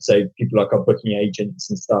shelved. So people like our booking agents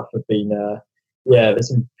and stuff have been there's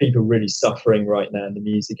some people really suffering right now in the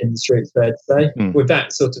music industry, it's fair to say. With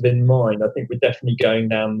that sort of in mind, I think we're definitely going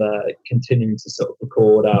down there, continuing to sort of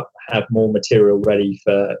record up, have more material ready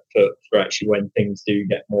for actually when things do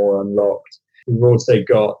get more unlocked. We've also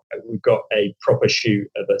got a proper shoot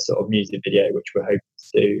of a sort of music video, which we're hoping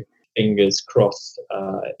to do. Fingers crossed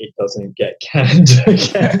it doesn't get canned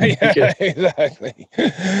again. Yeah, exactly.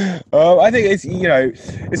 I think it's, you know,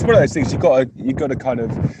 it's one of those things you've got to kind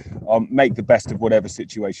of make the best of whatever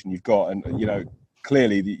situation you've got, and you know,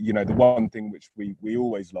 clearly the one thing which we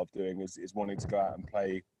always love doing is wanting to go out and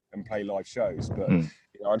play live shows, but you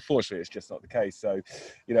know, unfortunately it's just not the case. So,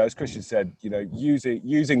 you know, as Christian said, you know,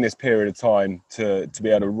 using this period of time to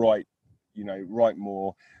be able to write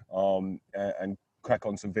more and crack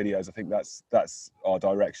on some videos. I think that's our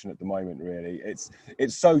direction at the moment, really. It's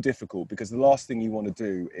so difficult because the last thing you want to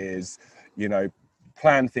do is, you know,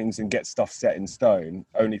 plan things and get stuff set in stone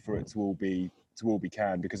only for it to all be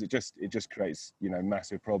canned, because it just creates, you know,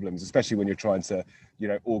 massive problems, especially when you're trying to, you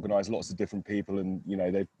know, organize lots of different people, and you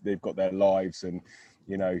know, they've got their lives and,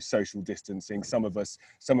 you know, social distancing. Some of us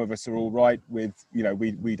are all right with, you know,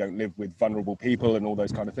 we don't live with vulnerable people and all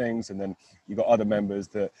those kind of things, and then you've got other members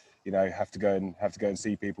that, you know, have to go and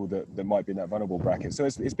see people that might be in that vulnerable bracket. So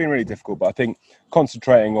it's been really difficult, but I think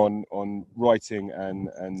concentrating on writing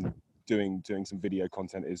and doing some video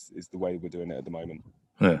content is the way we're doing it at the moment.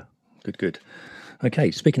 Yeah, good.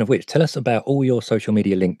 Okay, speaking of which, tell us about all your social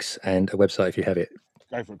media links and a website if you have it.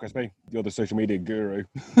 Go for it, Crispy. You're the social media guru.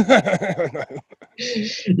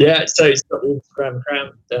 Yeah, so it's got the Instagram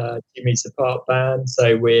account, 2 Meters Apart Band.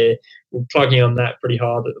 So we're plugging on that pretty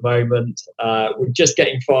hard at the moment. We're just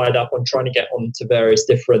getting fired up on trying to get onto various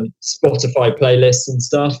different Spotify playlists and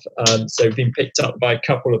stuff. So we've been picked up by a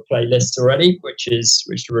couple of playlists already, which is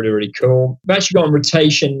really, really cool. We've actually got on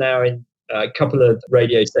rotation now in a couple of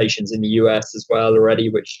radio stations in the US as well already,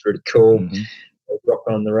 which is really cool. Rock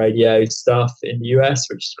on the radio stuff in the US,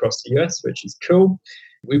 which is across the US, which is cool.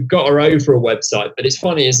 We've got our overall website, but it's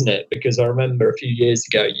funny, isn't it? Because I remember a few years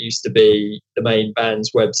ago, it used to be the main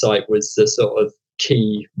band's website was the sort of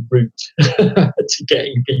key route to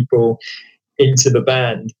getting people into the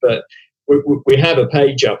band. But we have a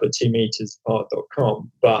page up at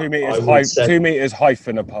 2metersapart.com. But 2 meters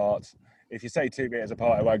hyphen apart. If you say 2 meters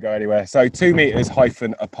apart, it won't go anywhere. So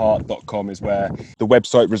 2meters-apart.com is where the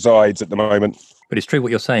website resides at the moment. But it's true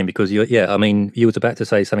what you're saying, because you was about to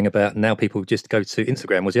say something about now people just go to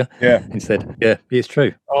Instagram, was you? Yeah. Instead, yeah, it's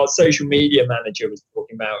true. Our social media manager was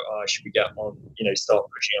talking about, should we get on, you know, start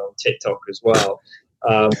pushing on TikTok as well.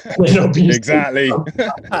 Exactly.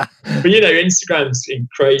 But you know, Instagram's been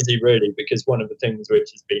crazy really, because one of the things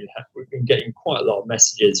which has been, we've been getting quite a lot of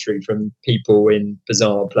messages through from people in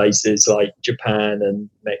bizarre places like Japan and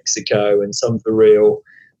Mexico and some of the real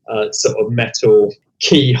sort of metal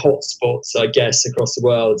key hotspots, I guess, across the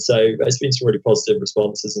world. So there's been some really positive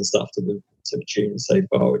responses and stuff to the tunes so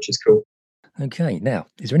far, which is cool. Okay, now,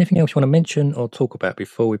 is there anything else you want to mention or talk about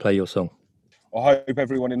before we play your song? I hope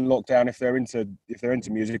everyone in lockdown, if they're into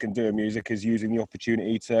music and doing music, is using the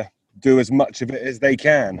opportunity to do as much of it as they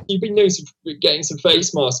can. You've been getting some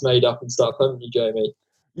face masks made up and stuff, haven't you, Jamie?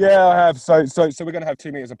 Yeah, I have. So we're going to have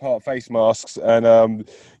 2 meters apart face masks, and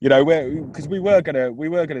you know, because we were gonna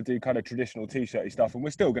do kind of traditional t-shirty stuff, and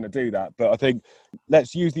we're still going to do that. But I think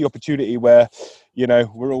let's use the opportunity where, you know,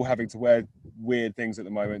 we're all having to wear weird things at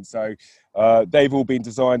the moment. So they've all been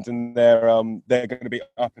designed, and they're going to be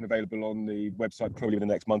up and available on the website probably in the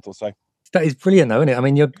next month or so. That is brilliant, though, isn't it? I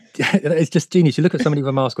mean, it's just genius. You look at somebody with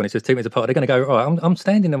a mask on, it says 2 meters apart. They're going to go, right, I'm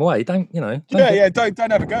standing away. Don't have a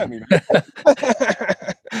go at me, man.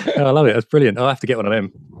 Oh, I love it. That's brilliant. I'll have to get one of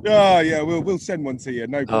them. Oh, yeah, we'll send one to you.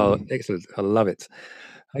 No problem. Oh, excellent. I love it.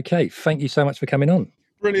 Okay, thank you so much for coming on.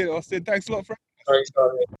 Brilliant, Austin. Thanks a lot for Thanks,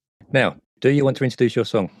 Barry. Now, do you want to introduce your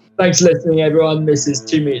song? Thanks for listening, everyone. This is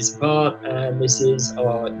 2 Meters Apart, and this is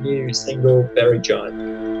our new single, Very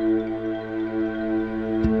Giant.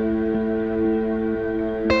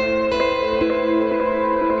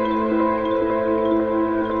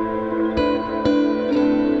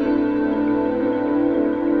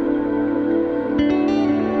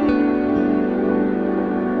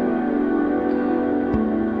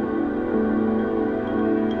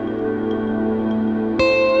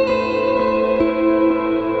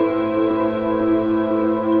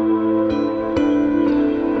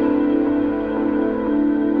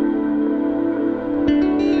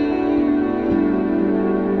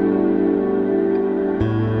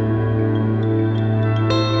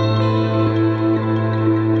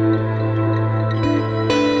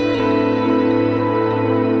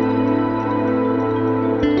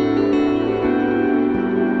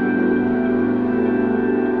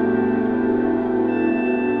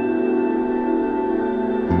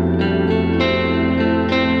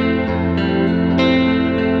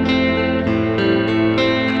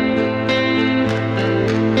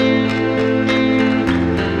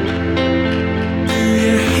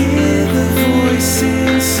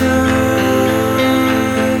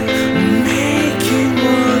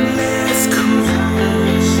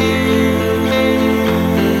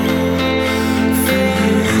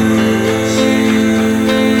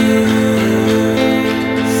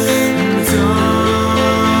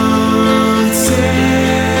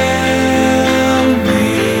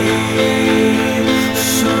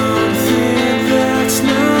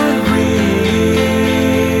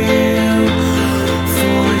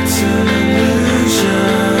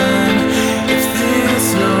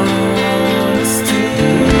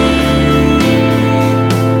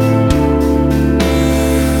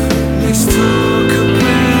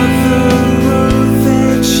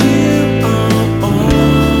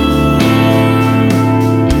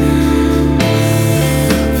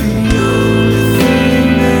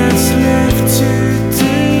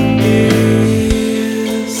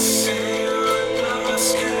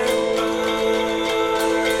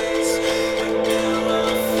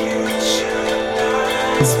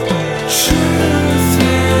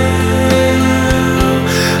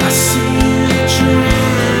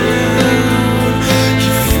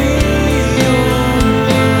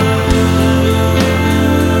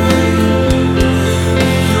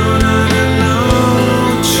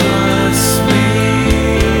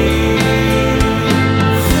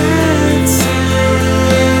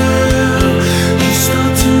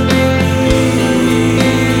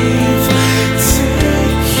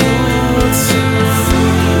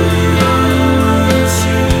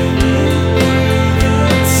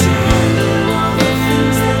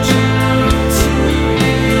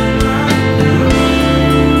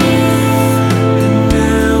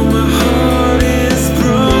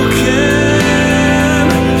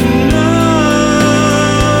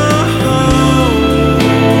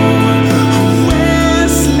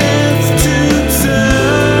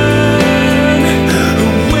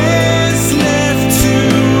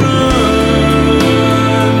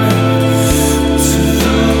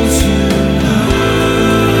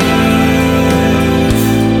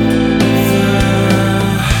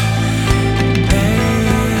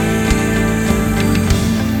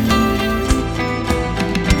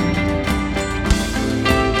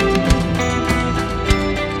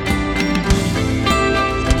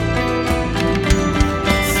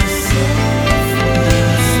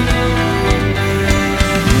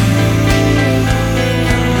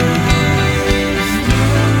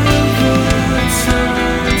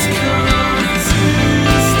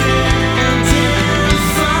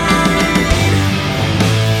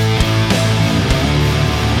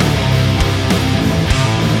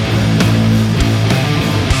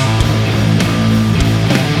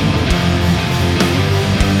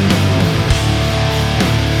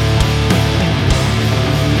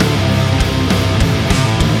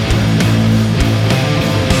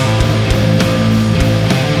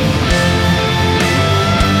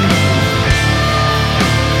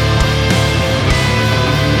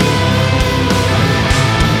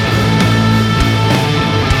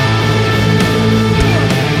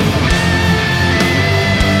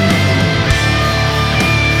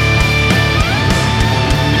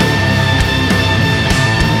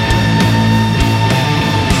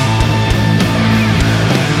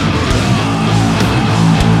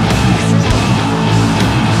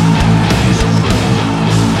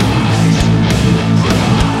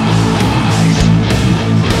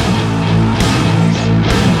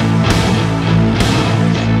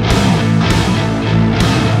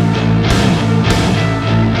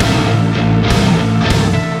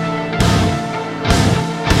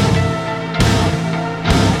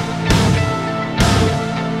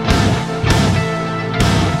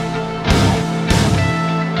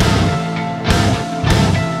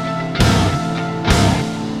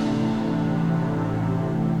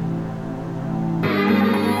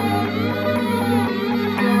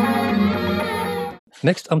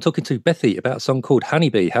 Next, I'm talking to Bethy about a song called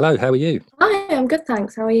Honeybee. Hello, how are you? Hi, I'm good,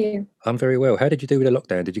 thanks. How are you? I'm very well. How did you do with the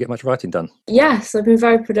lockdown? Did you get much writing done? Yes, I've been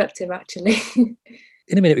very productive, actually.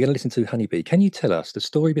 In a minute, we're going to listen to Honeybee. Can you tell us the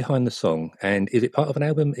story behind the song, and is it part of an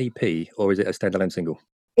album EP or is it a standalone single?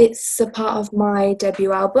 It's a part of my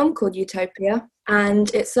debut album called Utopia, and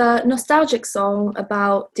it's a nostalgic song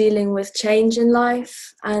about dealing with change in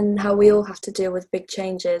life and how we all have to deal with big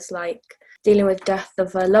changes, like dealing with death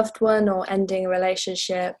of a loved one or ending a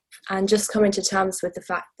relationship, and just coming to terms with the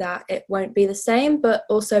fact that it won't be the same, but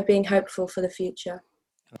also being hopeful for the future.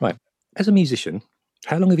 Right. As a musician,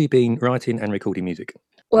 how long have you been writing and recording music?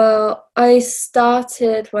 Well, I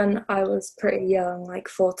started when I was pretty young, like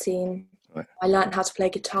 14. Right. I learned how to play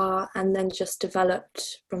guitar and then just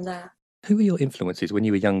developed from there. Who were your influences when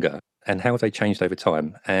you were younger, and how have they changed over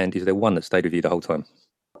time? And is there one that stayed with you the whole time?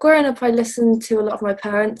 Growing up, I listened to a lot of my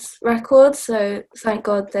parents' records, so thank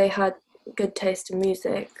God they had good taste in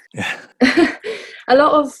music. A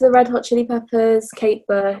lot of the Red Hot Chili Peppers, Kate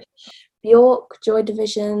Bush, Bjork, Joy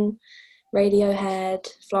Division, Radiohead,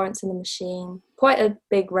 Florence and the Machine. Quite a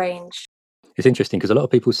big range. It's interesting because a lot of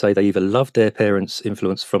people say they either loved their parents'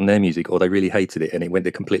 influence from their music or they really hated it and it went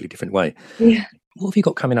a completely different way. Yeah. What have you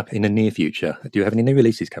got coming up in the near future? Do you have any new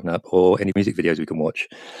releases coming up or any music videos we can watch?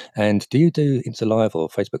 And do you do Insta Live or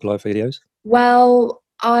Facebook Live videos? Well,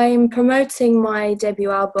 I'm promoting my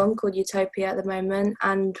debut album called Utopia at the moment,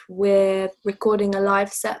 and we're recording a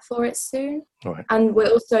live set for it soon. All right. And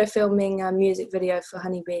we're also filming a music video for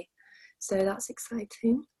Honeybee. So that's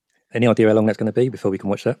exciting. Any idea how long that's going to be before we can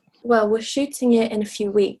watch that? Well, we're shooting it in a few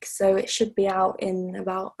weeks, so it should be out in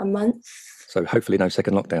about a month. So hopefully no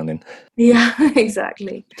second lockdown then. Yeah,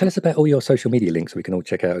 exactly. Tell us about all your social media links so we can all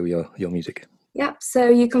check out your music. Yep, so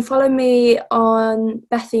you can follow me on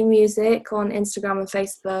Bethy Music on Instagram and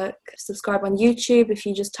Facebook. Subscribe on YouTube if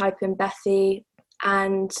you just type in Bethy.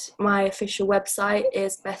 And my official website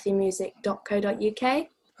is bethymusic.co.uk.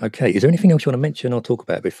 Okay, is there anything else you want to mention or talk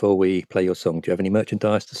about before we play your song? Do you have any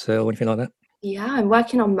merchandise to sell or anything like that? Yeah, I'm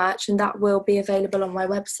working on merch and that will be available on my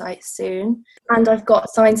website soon. And I've got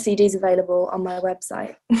signed CDs available on my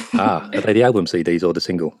website. Are they the album CDs or the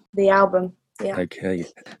single? The album, yeah. Okay.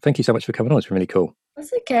 Thank you so much for coming on. It's been really cool.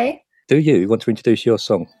 That's okay. Do you want to introduce your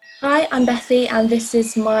song? Hi, I'm Bethy and this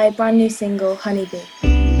is my brand new single, Honeybee.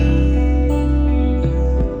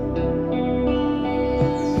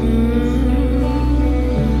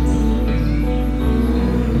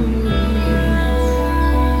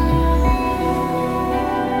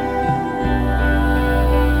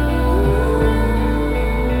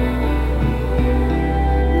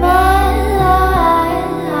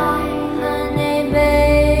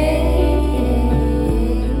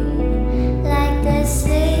 Like the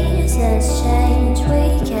seasons change,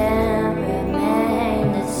 we can remain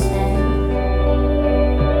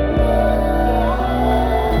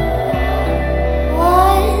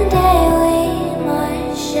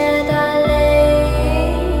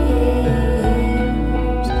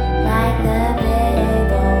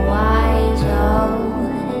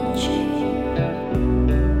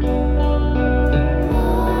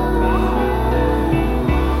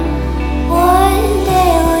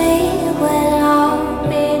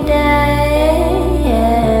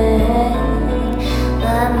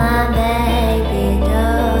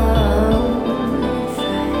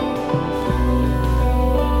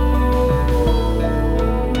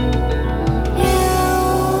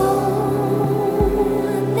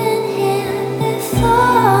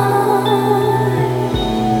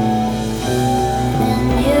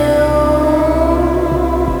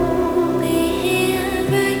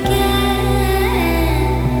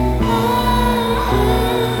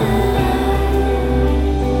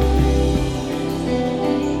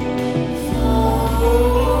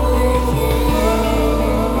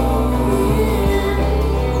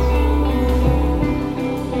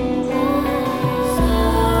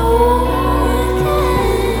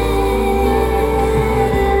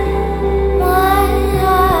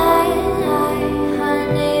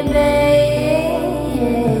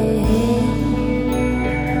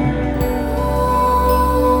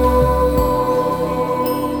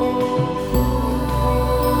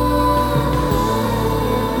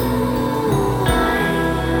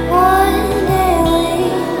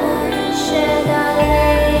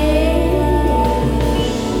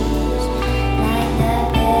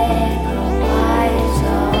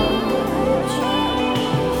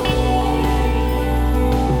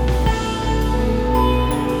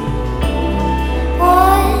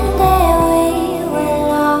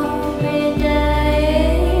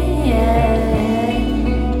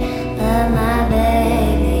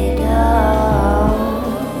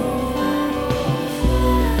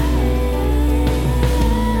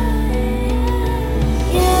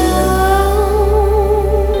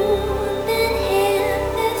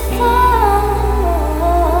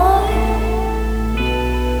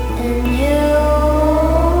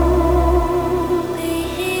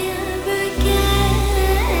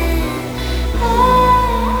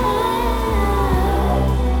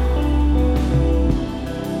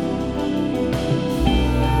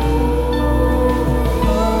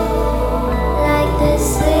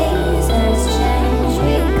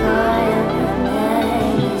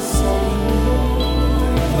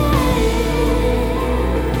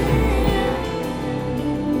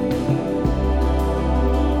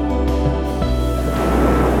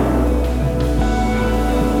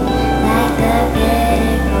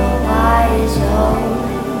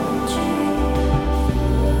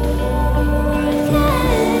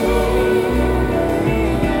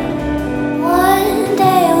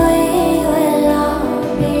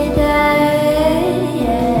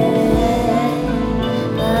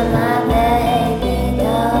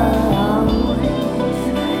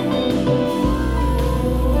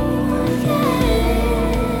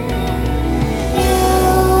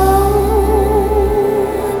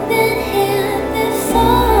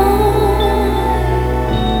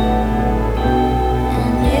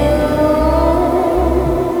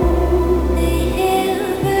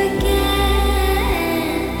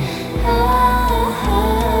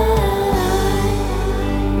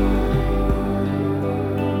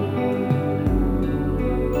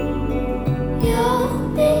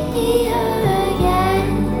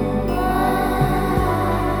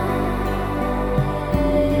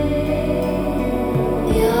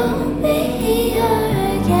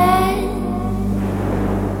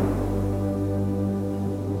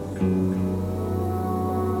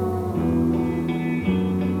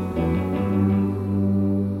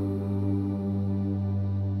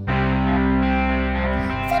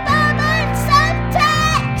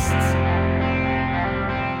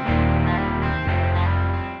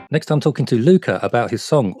next I'm talking to Luca about his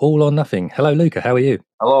song All or Nothing. Hello, Luca. How are you?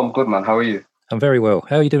 Hello, I'm good, man. How are you? I'm very well.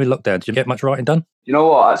 How are you doing in lockdown? Did you get much writing done? You know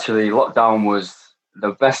what? Actually, lockdown was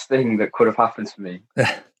the best thing that could have happened to me.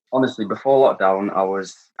 Honestly, before lockdown,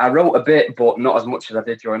 I wrote a bit, but not as much as I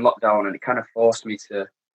did during lockdown, and it kind of forced me to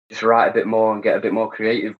just write a bit more and get a bit more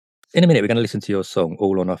creative. In a minute, we're going to listen to your song,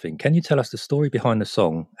 All or Nothing. Can you tell us the story behind the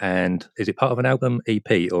song, and is it part of an album,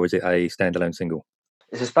 EP, or is it a standalone single?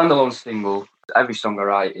 It's a standalone single. Every song I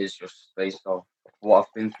write is just based on what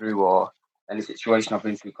I've been through or any situation I've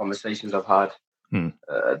been through, conversations I've had.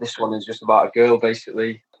 This one is just about a girl,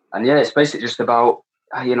 basically. And yeah, it's basically just about,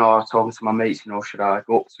 you know, talking to my mates, you know, should I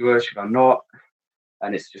go up to her, should I not?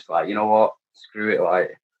 And it's just like, you know what, screw it,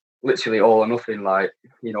 like, literally all or nothing, like,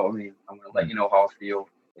 you know what I mean? I'm going to let you know how I feel.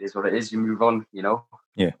 It is what it is, you move on, you know?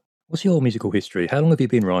 Yeah. What's your musical history? How long have you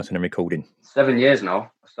been writing and recording? 7 years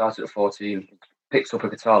now. I started at 14, picked up a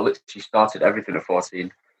guitar, literally started everything at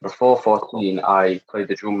 14. Before 14, I played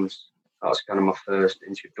the drums. That was kind of my first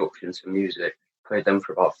introduction to music. Played them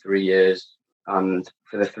for about 3 years. And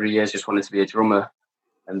for the 3 years, just wanted to be a drummer.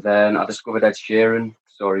 And then I discovered Ed Sheeran.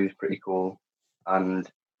 Thought he was pretty cool. And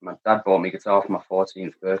my dad bought me a guitar for my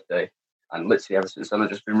 14th birthday. And literally ever since then, I've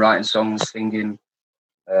just been writing songs, singing.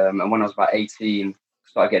 And when I was about 18,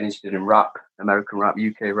 started getting interested in rap, American rap,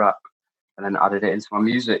 UK rap, and then added it into my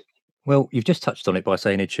music. Well, you've just touched on it by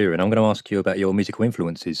saying Ed Sheeran. I'm going to ask you about your musical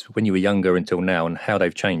influences when you were younger until now and how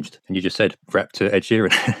they've changed. And you just said rap to Ed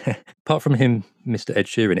Sheeran. Apart from him, Mr. Ed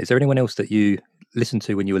Sheeran, is there anyone else that you listened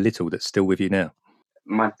to when you were little that's still with you now?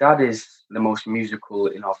 My dad is the most musical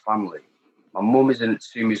in our family. My mum isn't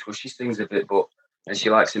too musical. She sings a bit, and she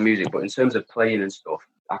likes the music. But in terms of playing and stuff,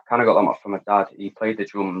 I kind of got that from my dad. He played the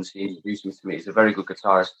drums. He introduced me to me. He's a very good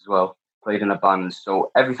guitarist as well. Played in a band. So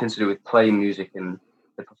everything to do with playing music and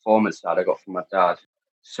the performance side I got from my dad.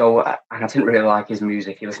 So, and I didn't really like his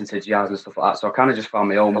music. He listened to jazz and stuff like that. So I kind of just found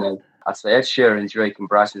my own way. I'd say Ed Sheeran, Drake and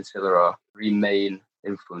Bryson Tiller are three main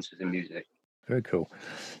influences in music. Very cool.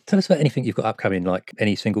 Tell us about anything you've got upcoming, like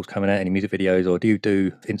any singles coming out, any music videos, or do you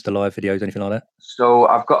do Insta Live videos, anything like that? So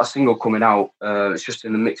I've got a single coming out. It's just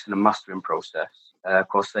in the mixing and mastering process.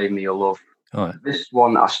 Called Save Me Your Love. All right. This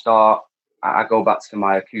one I go back to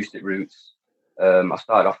my acoustic roots. I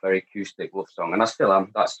started off very acoustic love song, and I still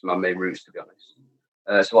am. That's my main roots, to be honest.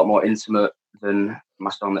 It's a lot more intimate than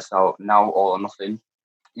my song that's out now, All or Nothing.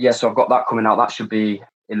 Yeah, so I've got that coming out. That should be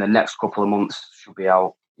in the next couple of months, should be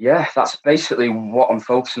out. Yeah, that's basically what I'm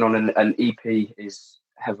focusing on, and EP is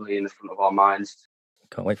heavily in the front of our minds.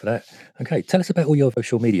 Can't wait for that. Okay, tell us about all your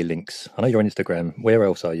social media links. I know you're on Instagram. Where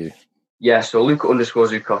else are you? Yeah, so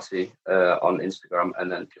Luca_Zuccotti on Instagram,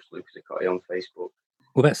 and then just Luca Zuccotti on Facebook.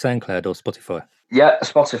 What about SoundCloud or Spotify? Yeah,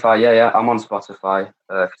 Spotify. Yeah. I'm on Spotify.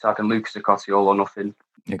 If you type in Luca Zuccotti, All or Nothing.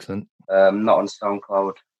 Excellent. Not on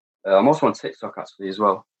SoundCloud. I'm also on TikTok actually as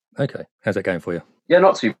well. Okay, how's that going for you? Yeah,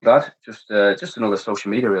 not too bad. Just another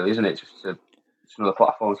social media, really, isn't it? Just another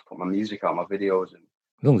platform to put my music out, my videos, and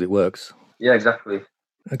as long as it works. Yeah, exactly.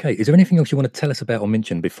 Okay, is there anything else you want to tell us about or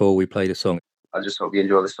mention before we play the song? I just hope you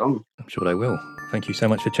enjoy the song. I'm sure they will. Thank you so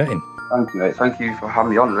much for chatting. Thank you, mate. Thank you for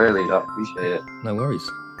having me on, really. I appreciate it. No worries.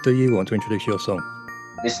 Do you want to introduce your song?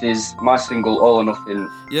 This is my single, All or Nothing.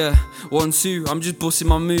 Yeah, 1, 2, I'm just busting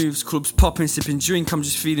my moves. Clubs popping, sipping drink, I'm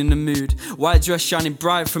just feeling the mood. White dress shining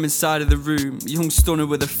bright from inside of the room. Young stunner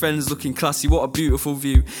with her friends looking classy, what a beautiful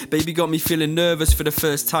view. Baby got me feeling nervous for the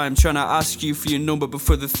first time. Trying to ask you for your number, but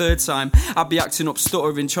for the third time I'd be acting up,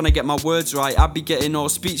 stuttering, trying to get my words right. I'd be getting all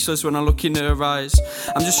speechless when I look in her eyes.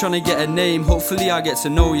 I'm just trying to get a name, hopefully I get to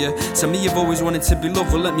know you. Tell me you've always wanted to be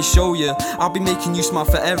loved, well let me show you. I'll be making you smile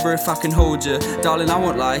forever if I can hold you. Darling, I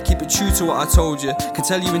won't lie, keep it true to what I told you. Can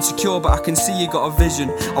tell you insecure, but I can see you got a vision.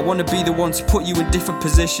 I wanna be the one to put you in different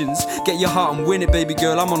positions. Get your heart and win it, baby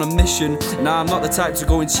girl, I'm on a mission. Nah, I'm not the type to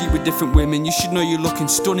go and cheat with different women. You should know you're looking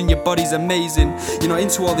stunning, your body's amazing. You're not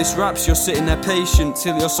into all this raps, you're sitting there patient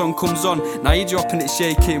till your song comes on. Now you're dropping it,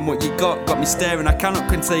 shaking. What you got me staring, I cannot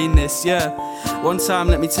contain this, yeah. One time,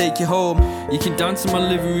 let me take you home. You can dance in my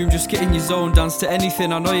living room, just get in your zone. Dance to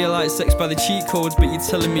anything, I know you like sex by the cheat codes, but you're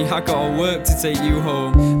telling me I gotta work to take you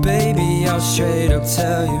home. Baby, I'll straight up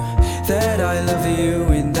tell you that I love you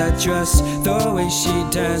in that dress, the way she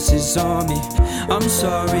dances on me. I'm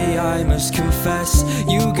sorry, I must confess,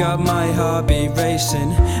 you got my heartbeat racing,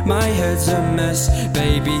 my head's a mess.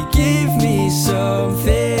 Baby, give me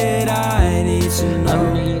something I need to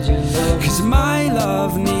know, cause my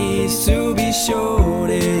love needs to be shown.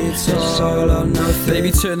 It's all or nothing.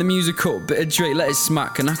 Baby, turn the music up, bit of Drake, let it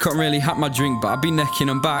smack. And I can't really have my drink, but I'll be necking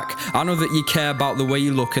them back. I know that you care about the way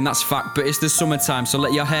you look, and that's fact. But it's the summertime, so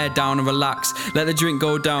let your hair down and relax. Let the drink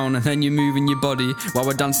go down, and then you're moving your body. While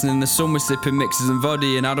we're dancing in the sun, we're sipping mixes and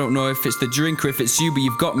vodka. And I don't know if it's the drink or if it's you, but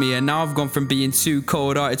you've got me. And now I've gone from being too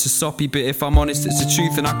cold-hearted to soppy. But if I'm honest, it's the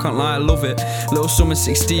truth, and I can't lie, I love it. Little summer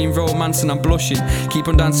 16 romance, and I'm blushing. Keep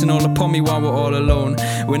on dancing all upon me while we're all alone.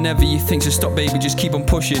 Whenever you think to stop, baby, just keep on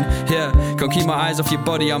pushing. Yeah, can't keep my eyes off your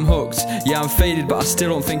body, I'm hooked. Yeah, I'm faded, but I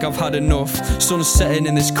still don't think I've had enough. Sun's setting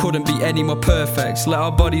and this couldn't be any more perfect. Let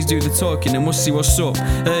our bodies do the talking and we'll see what's up.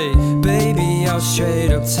 Hey, baby, I'll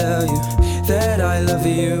straight up tell you that I love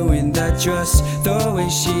you in that dress. The way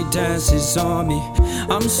she dances on me,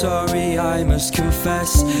 I'm sorry, I must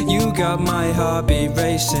confess. You got my heartbeat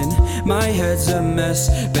racing, my head's a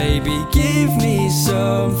mess. Baby, give me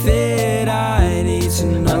something I need to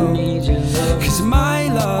know. Cause my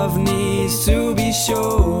love needs to be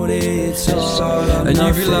shown, it's all or and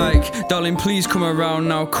you be like, darling, please come around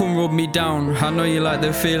now, come rub me down. I know you like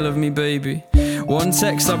the feel of me, baby. One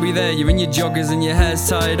text, I'll be there, you're in your joggers and your hair's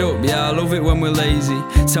tied up. Yeah, I love it when we're lazy.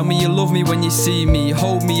 Tell me you love me when you see me,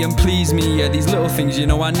 hold me and please me. Yeah, these little things, you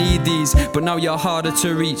know I need these. But now you're harder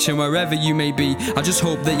to reach, and wherever you may be, I just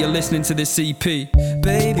hope that you're listening to this EP.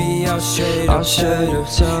 Baby, I'll straight up tell you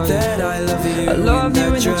that I love you, I love you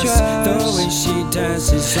in that dress. The way she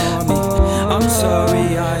dances on me, I'm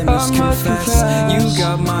sorry, I must confess. You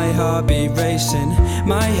got my heartbeat racing,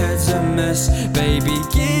 my head's a mess. Baby,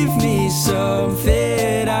 give me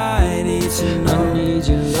something I need to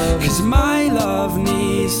know. Cause my love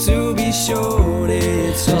needs to be shown,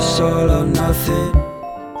 it's all or nothing.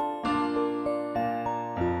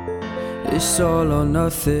 It's all or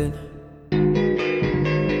nothing.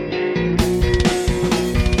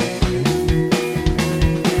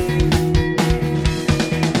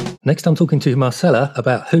 Next, I'm talking to Marcella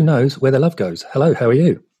about Who Knows Where the Love Goes. Hello, how are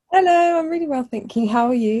you? Hello, I'm really well, thank you. How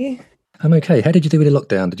are you? I'm okay. How did you do with the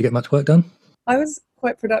lockdown? Did you get much work done? I was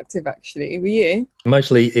quite productive, actually. Were you?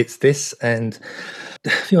 Mostly it's this and a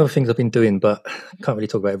few other things I've been doing, but can't really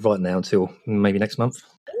talk about it right now until maybe next month.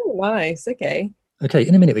 Oh, nice. Okay. Okay,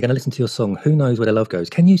 in a minute, we're going to listen to your song, Who Knows Where the Love Goes.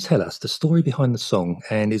 Can you tell us the story behind the song?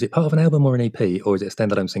 And is it part of an album or an EP, or is it a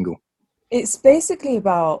standalone single? It's basically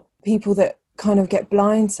about people that kind of get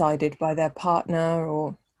blindsided by their partner,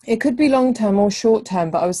 or it could be long-term or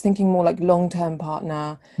short-term, but I was thinking more like long-term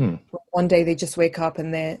partner. One day they just wake up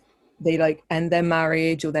and they like end their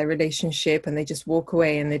marriage or their relationship and they just walk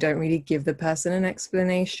away and they don't really give the person an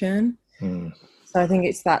explanation. So I think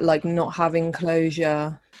it's that like not having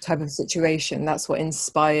closure type of situation. That's what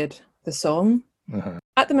inspired the song.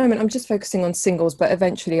 At the moment, I'm just focusing on singles, but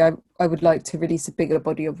eventually I would like to release a bigger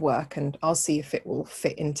body of work, and I'll see if it will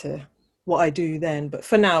fit into what I do then. But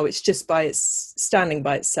for now, it's just standing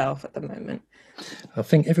by itself at the moment. I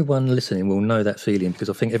think everyone listening will know that feeling, because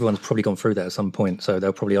I think everyone's probably gone through that at some point, so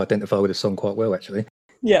they'll probably identify with the song quite well, actually.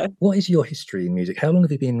 Yeah. What is your history in music? How long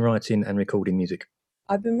have you been writing and recording music?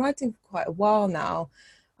 I've been writing for quite a while now.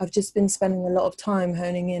 I've just been spending a lot of time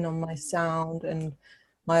honing in on my sound and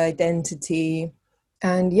my identity.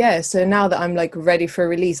 And yeah, so now that I'm like ready for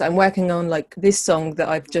release, I'm working on like this song that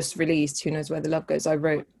I've just released, Who Knows Where the Love Goes. I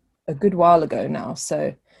wrote a good while ago now,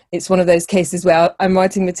 so it's one of those cases where I'm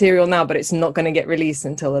writing material now, but it's not going to get released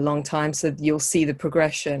until a long time, so you'll see the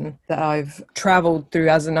progression that I've traveled through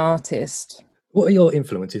as an artist. What are your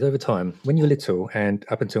influences over time, when you were little and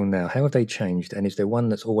up until now? How have they changed, and is there one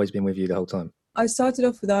that's always been with you the whole time? I started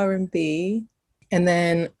off with R&B, and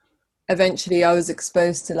then eventually I was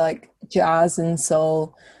exposed to like jazz and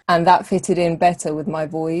soul, and that fitted in better with my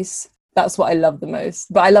voice. That's what I love the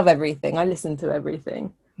most, but I love everything. I listen to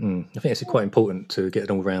everything. I think it's quite important to get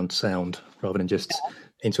an all-round sound rather than just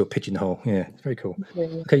into a pigeonhole. Yeah, it's very cool.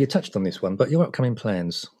 Okay, you touched on this one, but your upcoming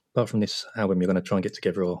plans, apart from this album you're going to try and get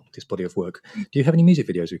together, or this body of work, do you have any music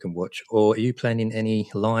videos we can watch, or are you planning any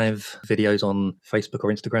live videos on Facebook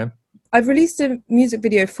or Instagram? I've released a music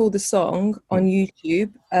video for the song on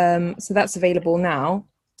YouTube, so that's available now.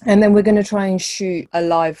 And then we're going to try and shoot a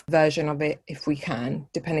live version of it if we can,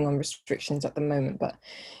 depending on restrictions at the moment. But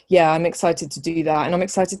yeah, I'm excited to do that. And I'm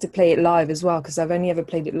excited to play it live as well, because I've only ever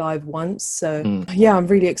played it live once. So yeah, I'm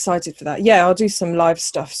really excited for that. Yeah, I'll do some live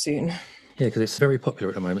stuff soon. Yeah, because it's very popular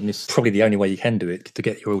at the moment, and it's probably the only way you can do it, to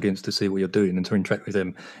get your audience to see what you're doing and to interact with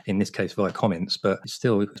them, in this case via comments. But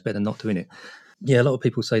still, it's better than not doing it. Yeah, a lot of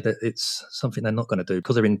people say that it's something they're not going to do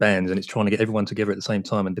because they're in bands and it's trying to get everyone together at the same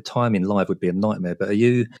time, and the timing live would be a nightmare. But are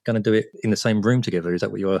you going to do it in the same room together? Is that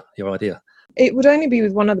what your idea? It would only be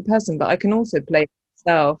with one other person, but I can also play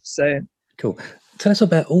myself. So cool. Tell us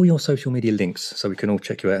about all your social media links so we can all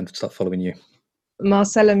check you out and start following you.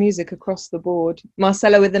 Marcella music across the board.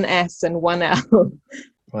 Marcella with an S and one L.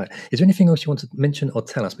 Right. Is there anything else you want to mention or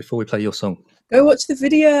tell us before we play your song? Go watch the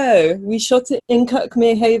video. We shot it in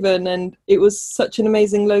Kirkmere Haven and it was such an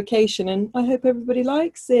amazing location and I hope everybody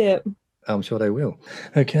likes it. I'm sure they will.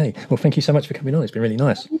 Okay. Well, thank you so much for coming on. It's been really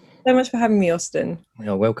nice. Thank you so much for having me, Austin.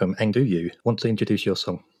 You're welcome. And do you want to introduce your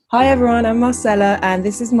song? Hi everyone, I'm Marcella and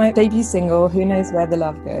this is my debut single, Who Knows Where the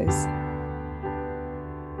Love Goes.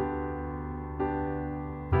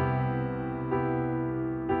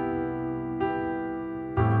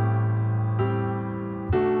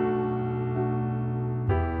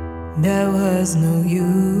 There was no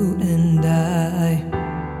you and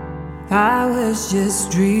I was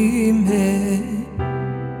just dreaming.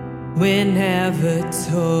 We never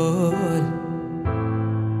told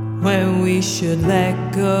when we should let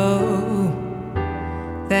go.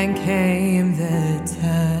 Then came the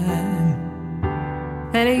time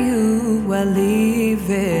and you were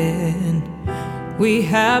leaving. We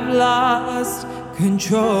have lost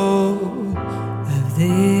control of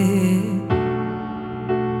this.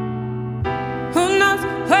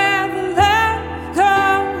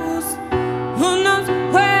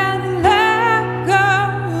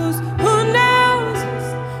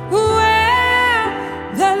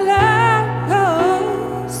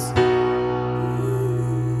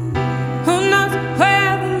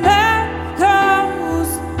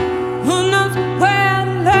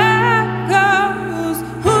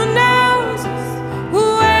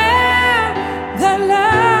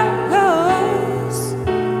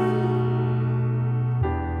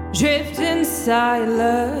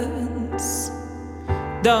 Silence,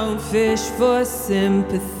 don't fish for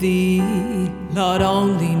sympathy. Lord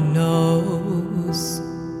only knows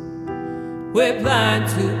we're blind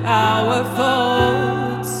to our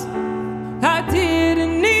faults. I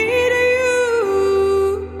didn't need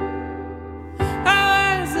you.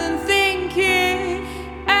 I wasn't thinking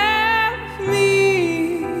of me.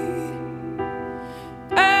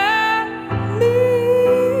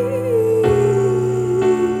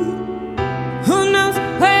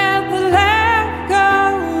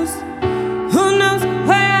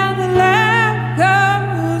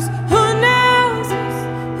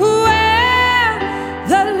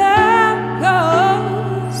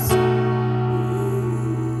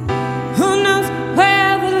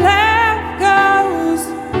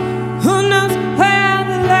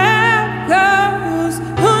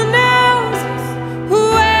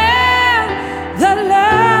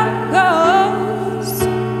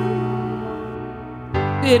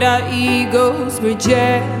 Did our egos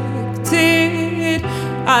rejected,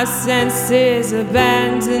 our senses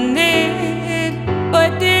abandon it, or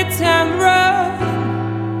did time run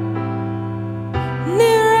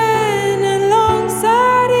near and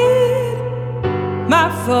alongside it? My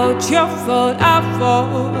fault, your fault, our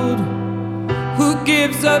fault. Who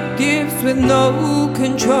gives up gifts with no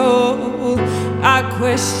control? I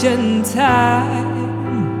question time.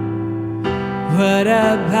 What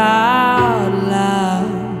about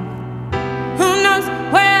love? Who knows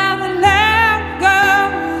where the love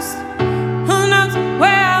goes? Who knows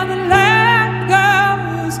where the love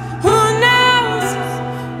goes? Who knows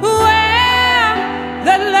where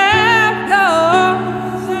the love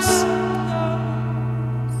goes?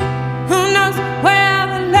 Who knows where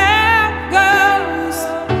the love goes?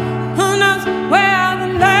 Who knows where the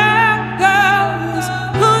love goes?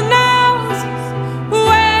 Who knows where the love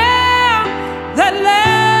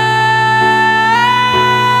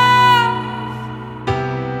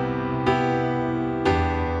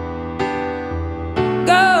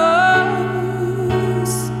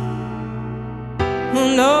who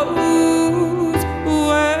knows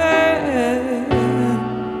where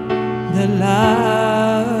the love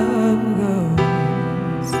goes?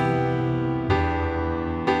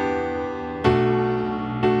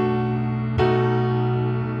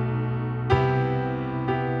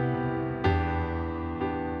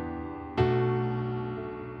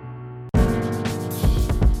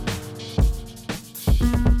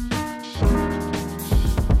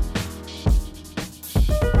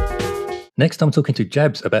 Next, I'm talking to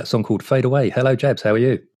Jabs about a song called Fade Away. Hello, Jabs. How are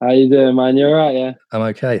you? How you doing, man? You all right, yeah? I'm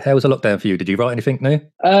okay. How was the lockdown for you? Did you write anything new?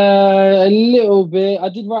 A little bit. I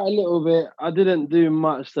did write a little bit. I didn't do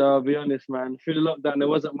much, so I'll be honest, man. Through the lockdown, there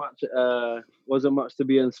wasn't much to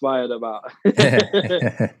be inspired about.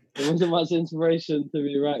 There wasn't much inspiration to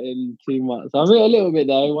be writing too much. I wrote a little bit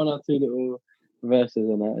though, 1 or 2 little verses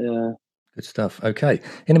in that, yeah. Good stuff. Okay.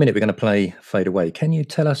 In a minute, we're going to play Fade Away. Can you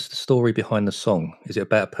tell us the story behind the song? Is it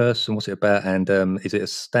about a person? What's it about? And is it a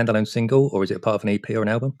standalone single or is it part of an EP or an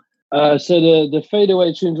album? So the Fade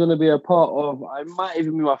Away tune's going to be a part of, it might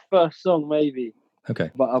even be my first song, maybe.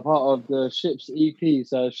 Okay. But a part of the Ships EP.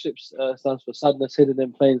 So Ships stands for Sadness Hidden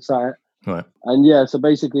in Plain Sight. Right. And yeah, so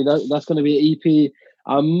basically that's going to be an EP.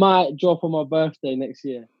 I might drop on my birthday next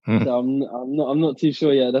year. So I'm not too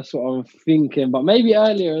sure yet. That's what I'm thinking, but maybe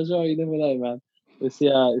earlier as well. You never know, man. We'll see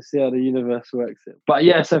how the universe works it. But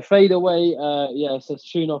yeah, so Fade Away. So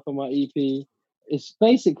it's tune off on my EP. It's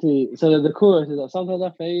basically, so the chorus is that sometimes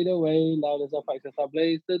I fade away, loud as I practice, I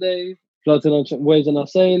blaze today. Floating on waves and I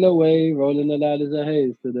sail away, rolling the loud as a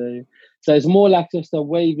haze today. So it's more like just a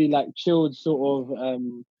wavy, like chilled sort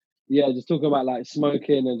of, just talking about like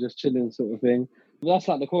smoking and just chilling sort of thing. That's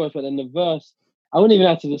like the chorus, but then the verse, I wouldn't even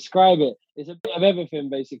have to describe it. It's a bit of everything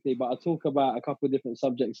basically, but I talk about a couple of different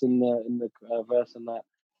subjects in the verse and that.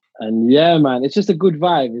 And yeah, man, it's just a good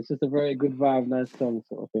vibe. It's just a very good vibe, nice song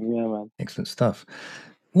sort of thing. Yeah, man. Excellent stuff.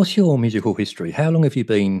 What's your musical history? How long have you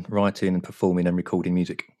been writing and performing and recording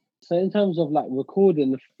music? So in terms of like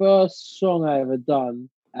recording, the first song I ever done,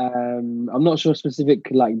 I'm not sure specific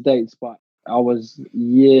like dates, but I was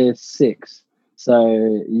year 6.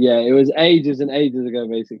 So yeah, it was ages and ages ago,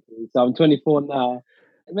 basically. So I'm 24 now,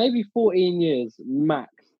 maybe 14 years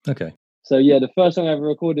max. Okay. So yeah, the first song I ever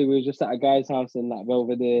recorded, we were just at a guy's house in like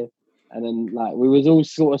Belvedere, and then like we was all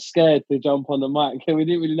sort of scared to jump on the mic, and we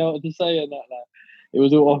didn't really know what to say, and that like it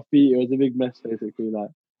was all offbeat. It was a big mess, basically.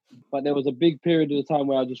 Like, but there was a big period of the time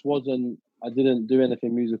where I didn't do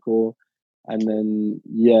anything musical, and then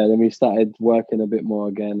then we started working a bit more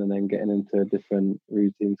again, and then getting into a different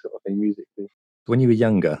routine sort of thing musically. When you were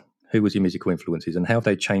younger, who was your musical influences, and how have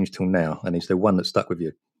they changed till now? And is there one that stuck with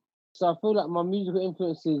you? So I feel like my musical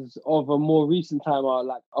influences of a more recent time are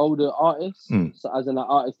like older artists. So as in like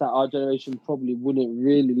artists that our generation probably wouldn't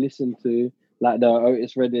really listen to, like the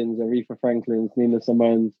Otis Reddings, Aretha Franklins, Nina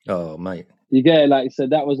Simone's. Oh, mate. You get it? Like, so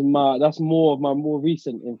that's more of my more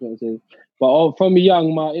recent influences. But from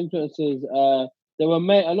young, my influences, there were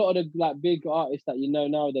a lot of the like big artists that you know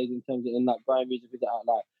nowadays in terms of in like grime music,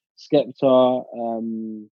 like Skepta.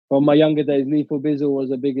 From my younger days, Lethal Bizzle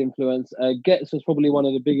was a big influence. Ghetts was probably one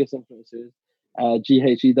of the biggest influences.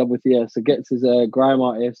 GHETTS. So Ghetts is a grime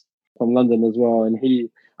artist from London as well, and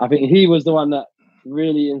I think he was the one that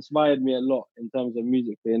really inspired me a lot in terms of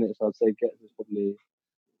musically in it. So I'd say Ghetts is probably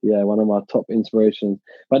one of my top inspirations.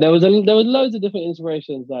 But there was loads of different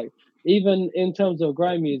inspirations. Like even in terms of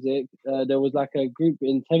grime music, there was like a group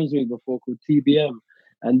in Thamesmead before called TBM,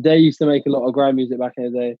 and they used to make a lot of grime music back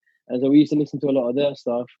in the day. And so we used to listen to a lot of their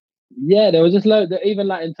stuff. Yeah, there was just loads. Even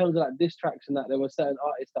like in terms of like diss tracks and that, there were certain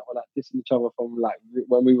artists that were like dissing each other from like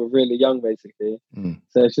when we were really young, basically.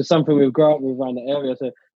 So it's just something we've grown up with around the area.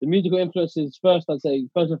 So the musical influences, I'd say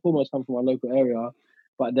first and foremost come from our local area.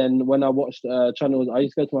 But then when I watched channels, I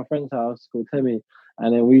used to go to my friend's house called Temi,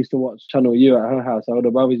 and then we used to watch Channel U at her house. Our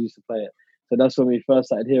older brothers used to play it. So that's when we first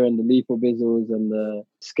started hearing the Lethal Bizzles and the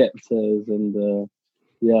Skeptas and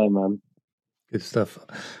man. Good stuff.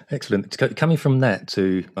 Excellent. Coming from that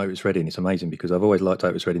to Otis Redding, it's amazing because I've always liked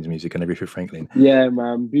Otis Redding's music and Aretha Franklin. Yeah,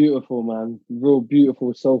 man. Beautiful, man. Real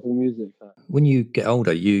beautiful, soulful music. When you get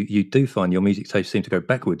older, you do find your music taste seem to go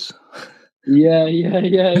backwards. Yeah.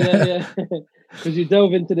 Because you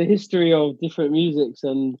delve into the history of different musics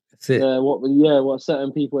and what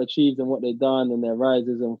certain people achieved and what they've done and their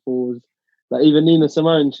rises and falls. Like even Nina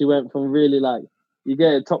Simone, she went from really like, you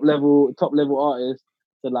get a top level artist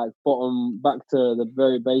to like bottom back to the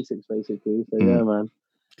very basics, basically. So yeah, man.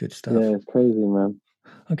 Good stuff. Yeah, it's crazy, man.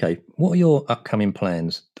 Okay, what are your upcoming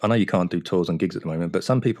plans? I know you can't do tours and gigs at the moment, but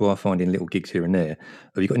some people are finding little gigs here and there.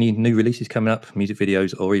 Have you got any new releases coming up, music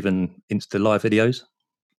videos, or even Insta live videos?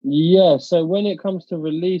 Yeah, so when it comes to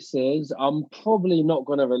releases, I'm probably not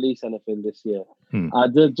going to release anything this year. I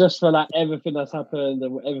did just for like everything that's happened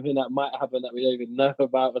and everything that might happen that we don't even know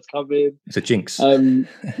about what's coming. It's a jinx. I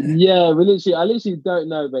literally don't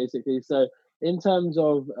know, basically. So in terms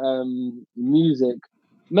of music,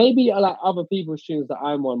 maybe like other people's tunes that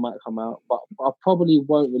I'm on might come out, but I probably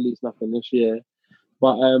won't release nothing this year.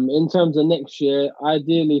 But in terms of next year,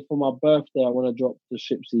 ideally for my birthday, I want to drop the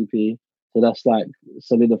Ships EP. So that's like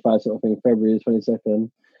solidified sort of thing, February 22nd.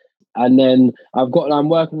 And then I'm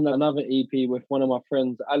working on another EP with one of my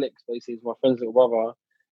friends, Alex, basically, he's my friend's little brother.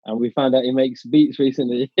 And we found out he makes beats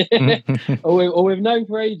recently. or we've known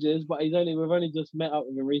for ages, but we've only just met up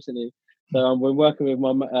with him recently. So we're working with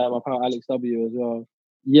my pal Alex W as well.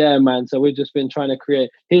 Yeah, man. So we've just been trying to create.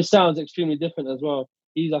 His sound's extremely different as well.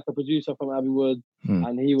 He's like a producer from Abbey Wood,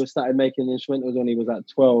 and he started making instrumentals when he was like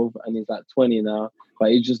 12, and he's like 20 now.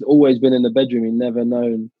 But he's just always been in the bedroom. He's never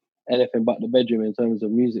known anything but the bedroom in terms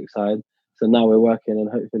of music side. So now we're working and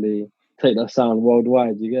hopefully take that sound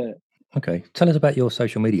worldwide. You get it? Okay. Tell us about your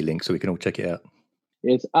social media links so we can all check it out.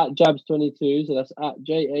 It's at Jabz22, so that's at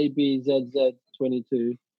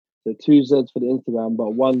JABZZ22. So 2 Z's for the Instagram,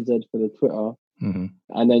 but 1 Z for the Twitter. Mm-hmm.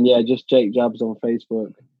 And then just Jake Jabz on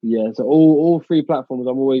Facebook. Yeah, so all 3 platforms.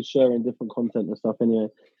 I'm always sharing different content and stuff. Anyway,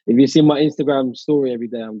 if you see my Instagram story every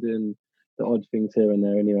day, I'm doing the odd things here and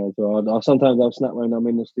there. Anyway, as well. Sometimes I'll snap when I'm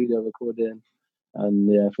in the studio recording, and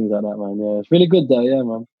things like that, man. Yeah, it's really good though. Yeah,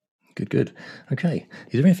 man. Good. Okay.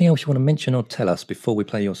 Is there anything else you want to mention or tell us before we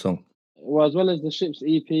play your song? Well, as well as the Ships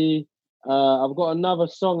EP, I've got another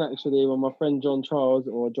song actually with my friend John Charles,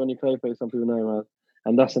 or Johnny Clayface, some people know him as,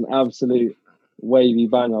 and that's an absolute wavy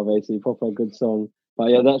banger, basically, proper good song. But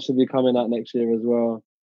yeah, that should be coming out next year as well.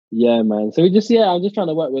 Yeah, man. So I'm just trying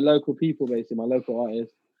to work with local people, basically, my local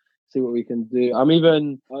artists, see what we can do. I've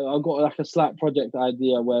got like a slight project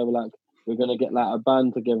idea where we're gonna get like a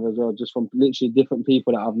band together as well, just from literally different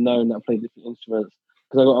people that I've known that play different instruments.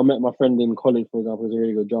 Because I met my friend in college, for example, who's a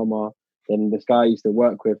really good drummer. Then this guy I used to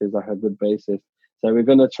work with is like a good bassist. So we're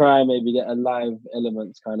gonna try and maybe get a live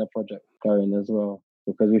elements kind of project going as well.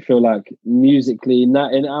 Because we feel like musically, in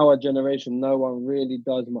our generation, no one really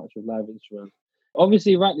does much with live instruments.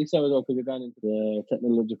 Obviously, rightly so as well, because we're going into the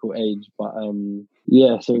technological age. But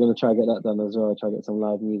so we're going to try and get that done as well. Try and get some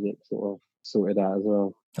live music sort of sorted out as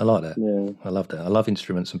well. I like that. Yeah, I love that. I love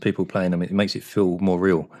instruments and people playing them. It makes it feel more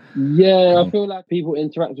real. Yeah, I feel like people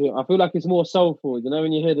interact with it. I feel like it's more soulful. You know,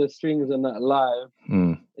 when you hear the strings and that live,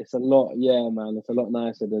 it's a lot. Yeah, man, it's a lot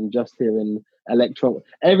nicer than just hearing electronic.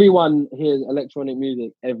 Everyone hears electronic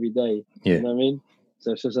music every day. Yeah, you know what I mean.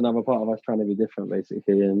 So it's just another part of us trying to be different,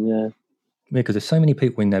 basically. And yeah, because there's so many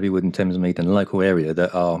people in Abbeywood and Thamesmead and the local area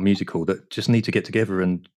that are musical that just need to get together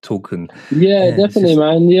and talk and definitely,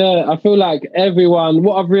 man. Yeah, I feel like everyone.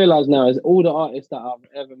 What I've realised now is all the artists that I've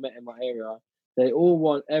ever met in my area, they all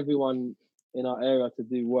want everyone in our area to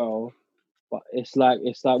do well. But it's like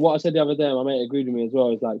what I said the other day. My mate agreed with me as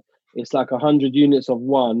well. It's like 100 units of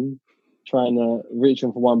one trying to reach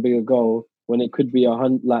them for one bigger goal when it could be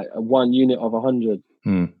 1 unit of 100.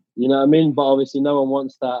 You know what I mean? But obviously no one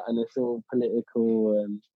wants that, and it's all political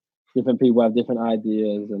and different people have different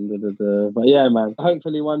ideas and But yeah, man,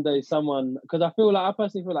 hopefully one day someone, because I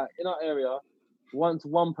personally feel like in our area, once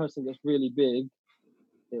one person gets really big,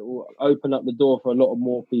 it will open up the door for a lot of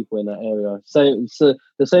more people in that area. So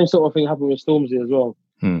the same sort of thing happened with Stormzy as well.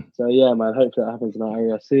 So yeah, man, hopefully that happens in our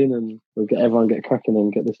area soon, and we'll get cracking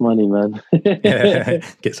and get this money, man.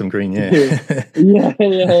 Get some green, yeah. yeah,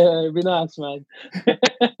 it'd be nice, man.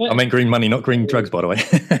 I meant green money, not green drugs, by the way.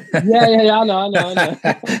 yeah, I know.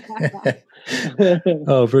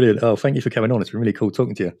 Oh, brilliant. Oh, thank you for coming on. It's been really cool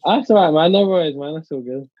talking to you. That's all right, man. No worries, man. That's all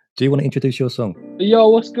good. Do you want to introduce your song? Yo,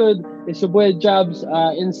 what's good? It's your boy Jabz,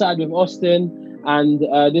 Inside with Austin, and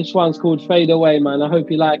this one's called Fade Away, man. I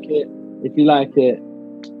hope you like it. If you like it,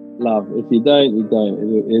 love. If you don't, you don't. It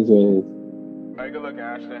is what it is. Hey, good look,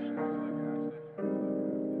 Ashley.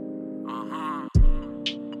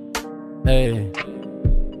 Hey,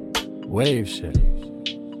 wave shit.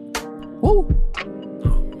 Woo!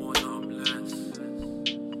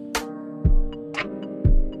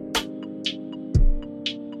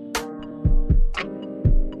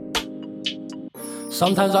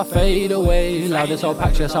 Sometimes I fade away, loudest or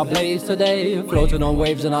patches I blaze today. Floating on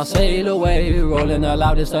waves and I sail away, rolling the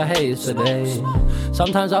loudest of haze today.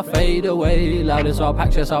 Sometimes I fade away, loudest or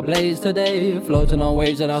patches I blaze today. Floating on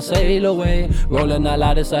waves and I sail away, rolling the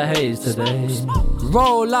loudest of haze today.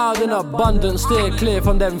 Roll loud in abundance, steer clear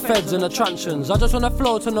from them feds and the truncheons. I just wanna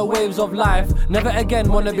float on the waves of life, never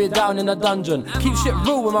again wanna be down in a dungeon. Keep shit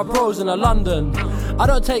real with my bros in London. I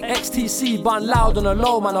don't take XTC, but I'm loud on a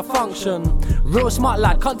low man, I function. Real smart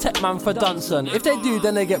lad, can't take man for Dunson. If they do,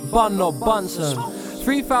 then they get Bun or Bunsen.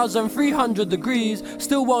 3,300 degrees,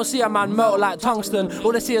 still won't see a man melt like tungsten.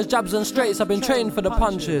 All they see is jabs and straights, I've been trained for the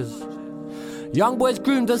punches. Young boys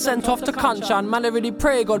groomed and sent off to Kanchan. Man, I really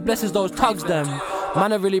pray God blesses those tugs them.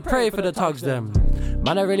 Man, I really pray for the tugs them.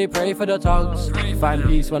 Man, I really pray for the tugs. Find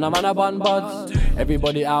peace when I'm on a bun buds.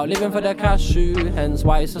 Everybody out living for the cashew, hence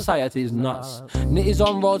why society's nuts. Nitties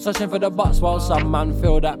on road searching for the butts, while some man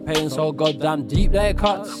feel that pain so goddamn deep that it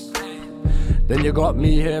cuts. Then you got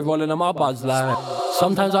me here rolling on my buds like.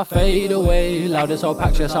 Sometimes I fade away, loudest or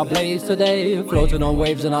patches I blaze today. Floating on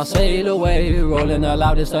waves and I sail away, rolling the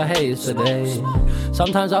loudest of haze today.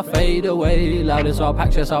 Sometimes I fade away, loudest or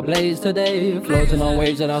patches I blaze today. Floating on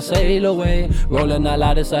waves and I sail away, rolling the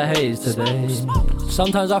loudest of haze today.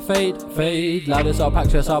 Sometimes I fade, loudest or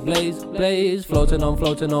patches I blaze. Floating on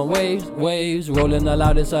waves, rolling the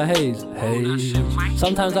loudest of haze.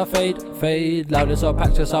 Sometimes I fade, loudest or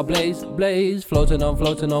patches I blaze. Floating on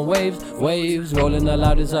waves, rolling the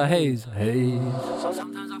loudest of haze.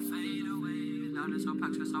 Sometimes I fade away, loudest or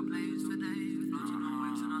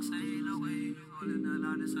sail away, rolling the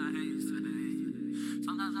loudest I haze today.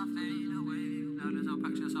 Sometimes I fade away, loud as our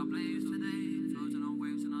packs our blaze today. Floating on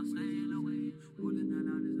waves and I sail away, rolling the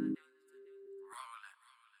loudest I haze.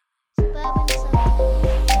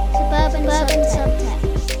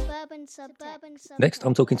 Next,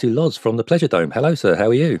 I'm talking to Loz from the Pleasure Dome. Hello, sir. How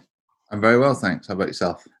are you? I'm very well, thanks. How about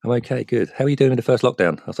yourself? I'm okay, good. How are you doing in the first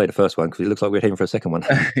lockdown? I'll say the first one because it looks like we're heading for a second one.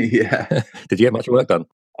 Yeah. Did you get much work done?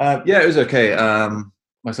 Yeah, it was okay.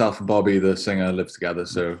 Myself and Bobby, the singer, lived together,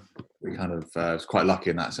 so we kind of was quite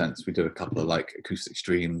lucky in that sense. We did a couple of like acoustic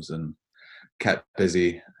streams and kept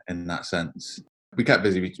busy in that sense. We kept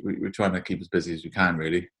busy. We're trying to keep as busy as we can,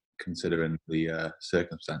 really, considering the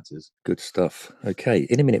circumstances. Good stuff. Okay,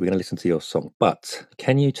 in a minute we're going to listen to your song, but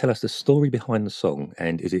can you tell us the story behind the song,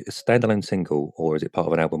 and is it a standalone single or is it part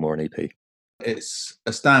of an album or an EP? It's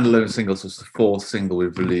a standalone single, so it's the fourth single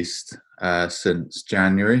we've released since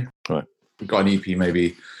January. Right. We've got an EP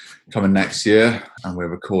maybe coming next year, and we're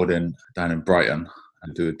recording down in Brighton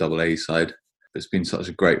and do a double A side. It's been such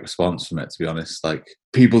a great response from it, to be honest. Like,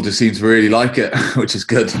 people just seem to really like it, which is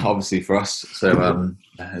good, obviously, for us. So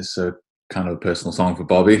it's a kind of a personal song for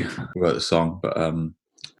Bobby. We wrote the song, but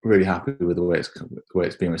really happy with the way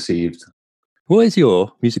it's been received. What is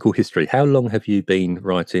your musical history? How long have you been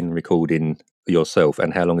writing, recording yourself,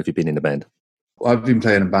 and how long have you been in the band? Well, I've been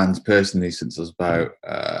playing in bands personally since I was about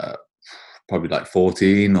probably like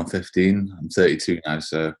 14 or 15. I'm 32 now,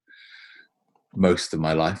 so most of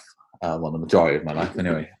my life. Well, the majority of my life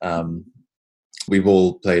anyway. We've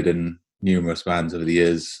all played in numerous bands over the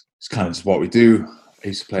years. It's kind of just what we do. I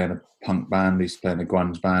used to play in a punk band, I used to play in a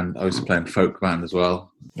grunge band, I used to play in a folk band as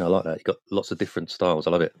well. I like that. You've got lots of different styles.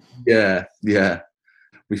 I love it. Yeah.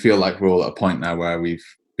 We feel like we're all at a point now where we've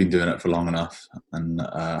been doing it for long enough, and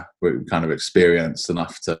we're kind of experienced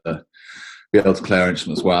enough to be able to play our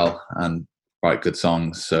instruments well and write good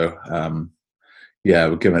songs. So,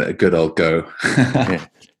 we're giving it a good old go. Yeah.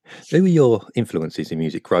 Who were your influences in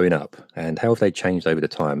music growing up, and how have they changed over the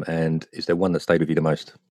time? And is there one that stayed with you the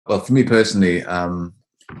most? Well, for me personally, one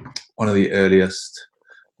of the earliest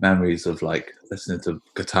memories of like listening to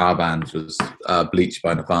guitar bands was Bleach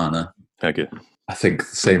by Nirvana. How good. I think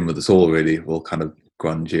the same with us all, really. All kind of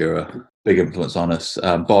grunge era, big influence on us.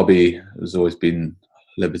 Bobby has always been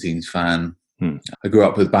a Libertines fan. I grew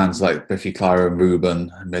up with bands like Biffy Clyro and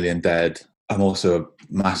Reuben, A Million Dead. I'm also a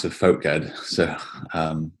massive folk head, so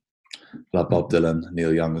love Bob Dylan,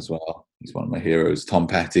 Neil Young as well. He's one of my heroes. Tom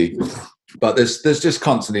Petty. But there's just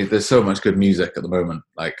constantly, there's so much good music at the moment,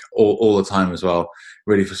 like all the time as well. It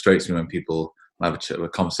really frustrates me when people have a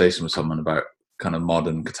conversation with someone about kind of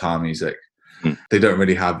modern guitar music. They don't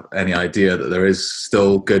really have any idea that there is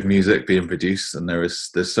still good music being produced, and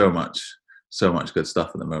there's so much good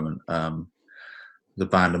stuff at the moment. The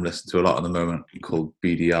band I'm listening to a lot at the moment called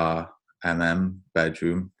BDR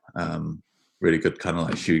Bedroom, really good kind of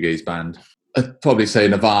like shoegaze band. I'd probably say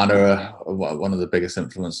Nirvana are one of the biggest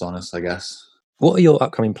influence on us, I guess. What are your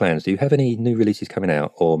upcoming plans? Do you have any new releases coming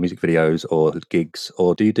out, or music videos, or gigs,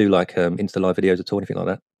 or do you do like Insta live videos at all, anything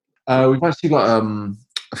like that? We've actually got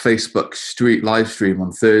a Facebook live stream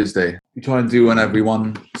on Thursday. We try and do one every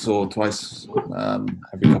once or twice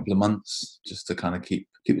every couple of months, just to kind of keep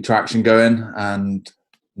the traction going. And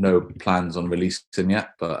no plans on releasing yet,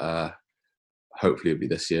 but hopefully it'll be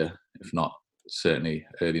this year. If not, certainly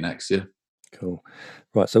early next year. Cool.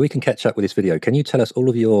 Right, so we can catch up with this video. Can you tell us all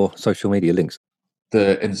of your social media links?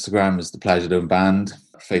 The Instagram is the Pleasure Dome Band.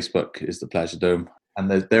 Facebook is the Pleasure Dome, and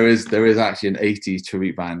there is actually an 80s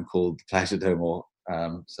tribute band called the Pleasure Dome.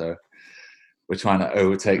 So we're trying to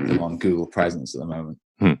overtake them on Google Presence at the moment.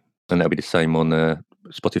 And that'll be the same on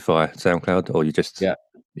Spotify, SoundCloud, or you just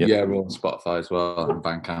yeah, we're on Spotify as well and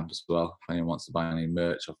Bandcamp as well. If anyone wants to buy any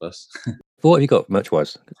merch off us. What have you got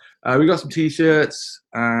merch-wise? We've got some T-shirts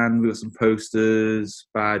and we've got some posters,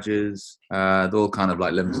 badges. They're all kind of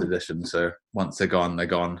like limited edition. So once they're gone, they're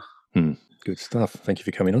gone. Good stuff. Thank you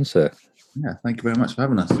for coming on, sir. Yeah, thank you very much for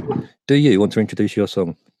having us. Do you want to introduce your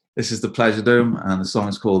song? This is the Pleasure Dome, and the song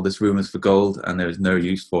is called This Room is for Gold, and there is no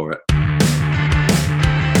use for it.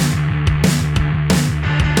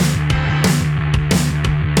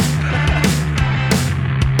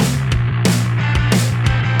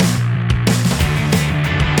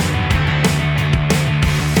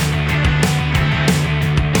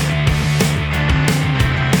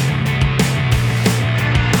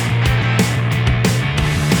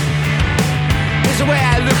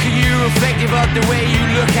 The way you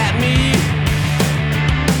look at me,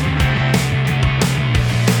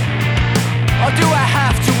 or do I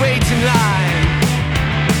have to wait in line?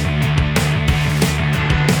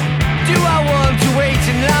 Do I want to wait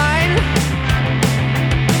in line?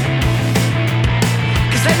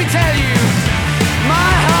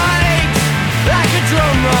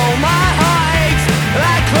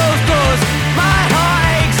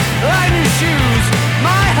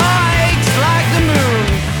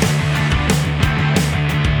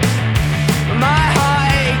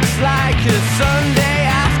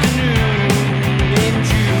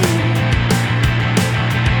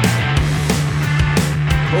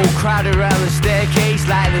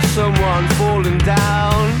 someone falling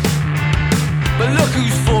down. But look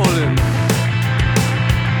who's fallen.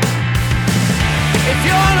 If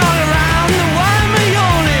you're not around, then why am I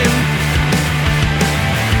yawning?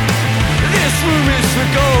 This room is for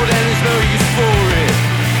gold and there's no use for it.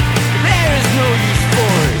 There is no use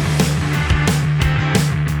for it.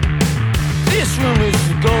 This room is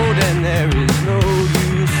for gold and there is no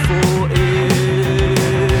use for it.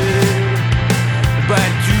 But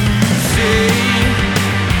do you say,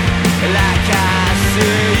 like I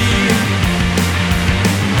say,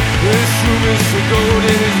 this room is for gold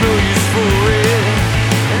and there's no use for it.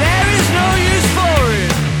 There is no use for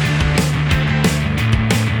it.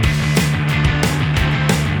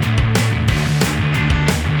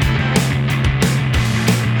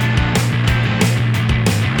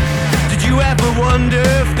 Did you ever wonder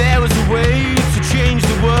if there was a way to change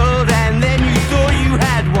the world and then you thought you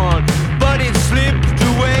had one, but it slipped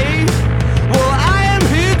away? Well, I am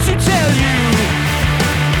here to tell you,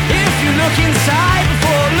 if you look inside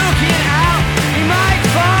before looking out, you might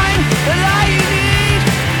find the light you need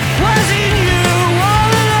was in you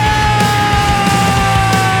all along.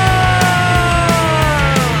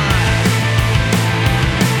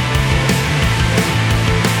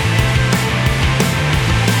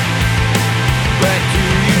 But do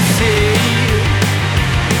you see,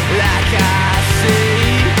 like I say,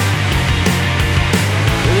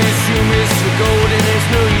 this room is for gold and there's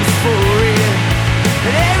no use for it.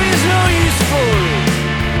 There is no use for it.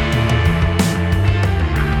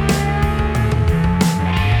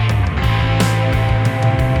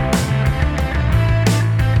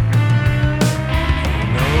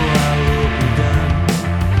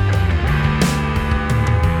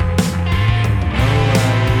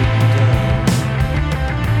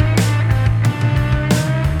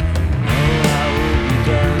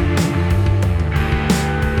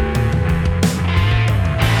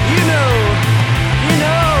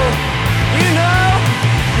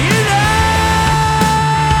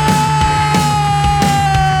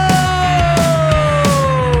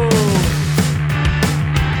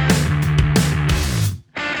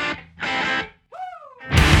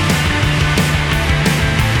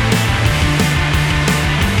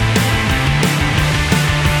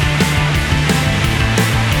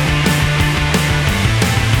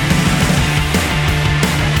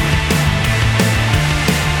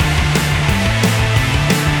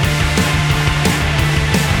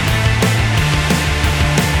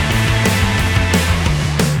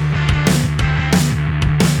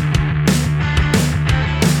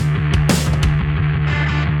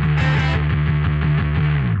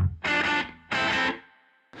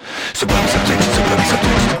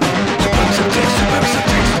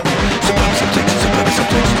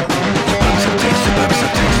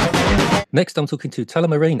 Next, I'm talking to Tala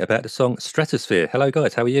Marine about the song Stratosphere. Hello,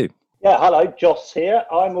 guys. How are you? Yeah, hello, Joss here.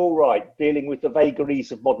 I'm all right, dealing with the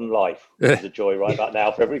vagaries of modern life. It's a joy right about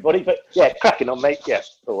now for everybody. But yeah, cracking on, mate. Yeah,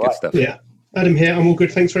 all right. Good stuff. Yeah, Adam here. I'm all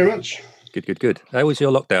good. Thanks very much. Good, good, good. How was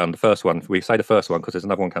your lockdown, the first one? We say the first one because there's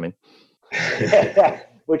another one coming. Yeah,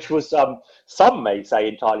 which was, some may say,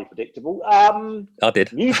 entirely predictable. I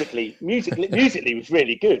did. Musically was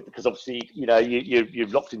really good because obviously, you know, you're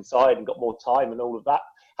locked inside and got more time and all of that.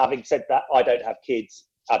 Having said that, I don't have kids.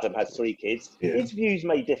 Adam has 3 kids. Yeah. His views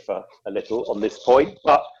may differ a little on this point,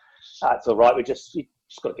 but that's all right. We just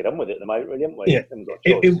got to get on with it at the moment, really, haven't we? Yeah,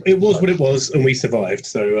 it was what it was, and we survived.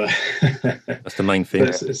 So that's the main thing.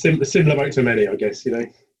 It's a similar boat to many, I guess. You know.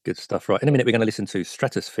 Good stuff. Right, in a minute we're going to listen to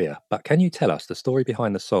Stratosphere. But can you tell us the story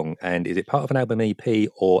behind the song, and is it part of an album EP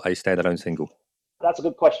or a standalone single? That's a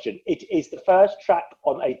good question. It is the first track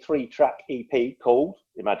on a 3-track EP called,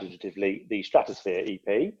 imaginatively, the Stratosphere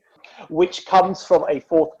EP, which comes from a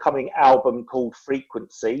forthcoming album called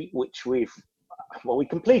Frequency, which we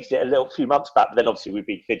completed it a few months back, but then obviously we've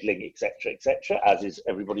been fiddling, etc., as is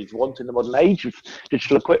everybody's want in the modern age with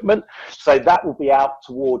digital equipment. So that will be out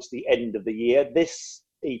towards the end of the year. This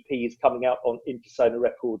EP is coming out on Intersona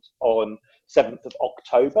Records on 7th of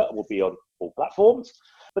October and will be on all platforms.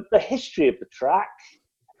 But the history of the track,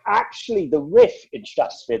 actually the riff in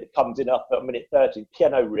Stratosphere that comes in up at minute 30,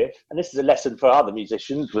 piano riff, and this is a lesson for other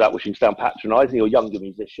musicians without wishing to sound patronising or younger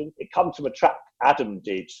musicians, it comes from a track Adam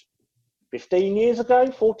did 15 years ago,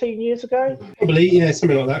 14 years ago. Probably, yeah,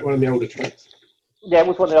 something like that, one of the older tracks. Yeah, it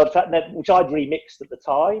was one of the older tracks, which I'd remixed at the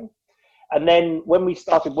time. And then when we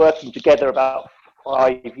started working together about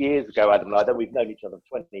 5 years ago, Adam and I, then we've known each other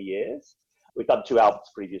for 20 years. We've done 2 albums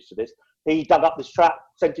previous to this. He dug up this track,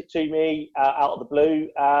 sent it to me out of the blue,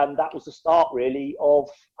 and that was the start, really, of...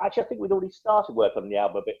 Actually, I think we'd already started work on the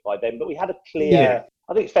album a bit by then, but we had a clear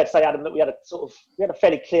I think it's fair to say, Adam, that we had a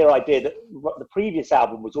fairly clear idea that the previous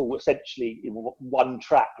album was all essentially in one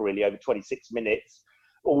track, really, over 26 minutes,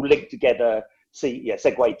 all linked together,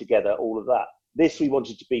 segued together, all of that. This we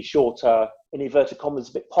wanted to be shorter, in inverted commas,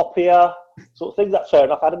 a bit poppier, sort of thing. That's fair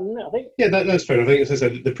enough, Adam, isn't it, I think? Yeah, that's fair enough. I think, as I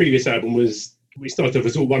said, the previous album we started off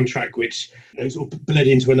as all one track, which sort of bled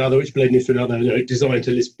into another, designed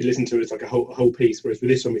to be listened to as like a whole piece. Whereas with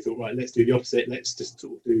this one, we thought, right, let's do the opposite. Let's just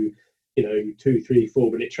sort of do, 2, 3,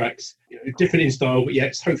 4 minute tracks, different in style, but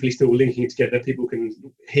it's hopefully still linking together. People can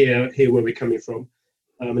hear where we're coming from.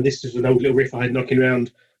 And this is an old little riff I had knocking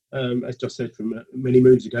around, as Josh said, from many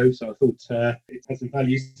moons ago. So I thought it had some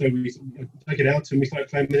value. So we took it out and we started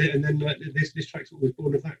playing with it. And then this track was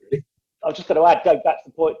born of that, really. I was just going to add, go back to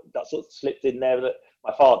the point that sort of slipped in there, that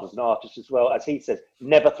my father's an artist as well. As he says,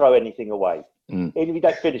 never throw anything away. Even if you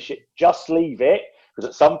don't finish it, just leave it, because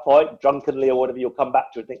at some point, drunkenly or whatever, you'll come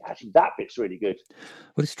back to it and think, actually, that bit's really good.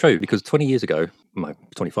 Well, it's true, because 25 years ago,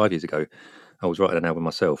 I was writing an album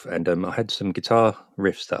myself, and I had some guitar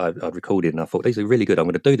riffs that I'd recorded, and I thought, these are really good. I'm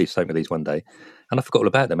going to do something with these one day. And I forgot all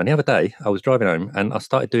about them. And the other day, I was driving home, and I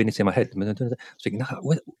started doing this in my head. I was thinking,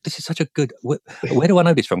 no, this is such a good... Where do I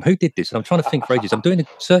know this from? Who did this? And I'm trying to think for ages. I'm doing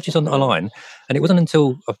searches online, and it wasn't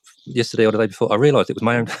until yesterday or the day before I realised it was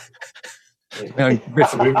my own... my own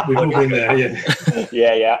riff. We've all been there,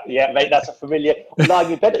 yeah. Yeah, mate, that's a familiar...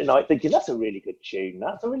 Lying in bed at night thinking, that's a really good tune.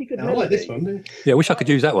 That's a really good melody. I like this one. Yeah, I wish I could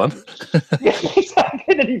use that one. Yeah, exactly.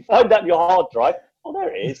 And then you find that in your hard drive. Oh,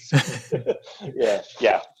 there it is.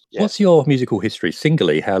 Yeah. What's your musical history?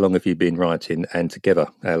 Singly, how long have you been writing, and together,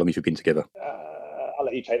 how long have you been together? I'll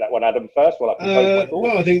let you take that one, Adam, first. While I compose my thoughts.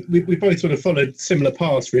 Well, I think we both sort of followed similar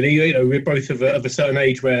paths, really. We're both of a certain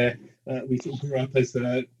age where we sort of grew up as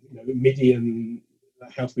MIDI and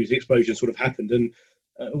house music explosion sort of happened, and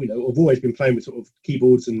I've always been playing with sort of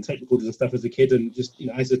keyboards and tape recorders and stuff as a kid, and just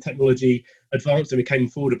as the technology advanced and became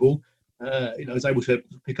affordable, I was able to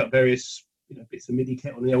pick up various bits of MIDI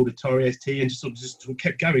kit on the old Atari ST and just sort of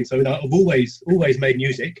kept going. So I've always made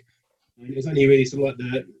music. It was only really sort of like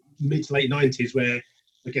the mid to late 90s where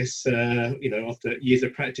I guess after years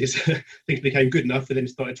of practice things became good enough, and then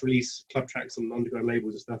started to release club tracks on underground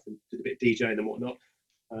labels and stuff, and did a bit of DJing and whatnot,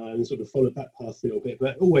 and sort of followed that path a little bit,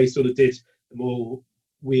 but always sort of did the more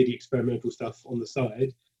weirdy experimental stuff on the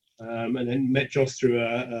side. And then met Josh through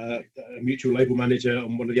a mutual label manager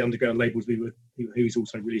on one of the underground labels who was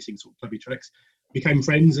also releasing sort of clubby tracks. Became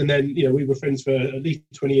friends, and then we were friends for at least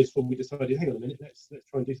 20 years before we decided, hang on a minute, let's try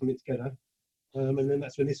and do something together. And then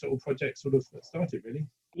that's when this sort of project sort of started, really.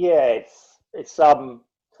 Yeah, it's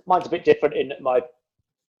mine's a bit different in that I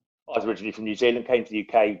was originally from New Zealand, came to the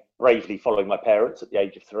UK bravely following my parents at the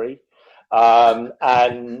age of 3, and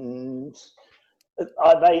I'm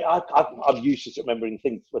used to remembering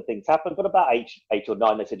things when things happen, but about 8 or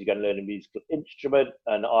 9, they said, you're going to learn a musical instrument,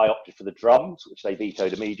 and I opted for the drums, which they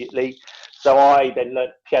vetoed immediately. So I then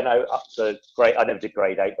learnt piano up to I never did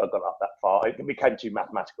grade 8, but I got up that far. It became too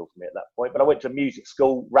mathematical for me at that point, but I went to music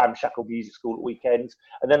school, ramshackle music school at weekends,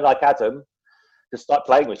 and then like Adam, just start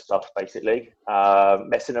playing with stuff, basically,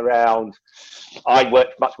 messing around. I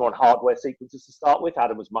worked much more on hardware sequences to start with.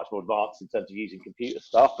 Adam was much more advanced in terms of using computer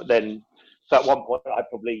stuff, but then so at one point, I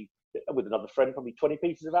probably, with another friend, probably 20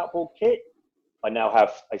 pieces of outboard kit. I now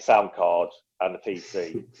have a sound card and a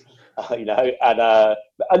PC, and a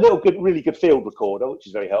little really good field recorder, which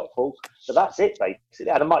is very helpful. So that's it,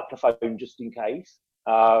 basically, and a microphone just in case.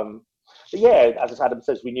 But yeah, as Adam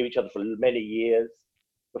says, we knew each other for many years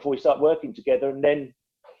before we started working together. And then,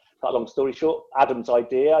 cut a long story short, Adam's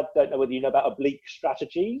idea, I don't know whether you know about Oblique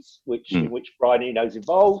Strategies, in which Brian Eno's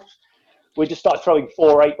involved. We just started throwing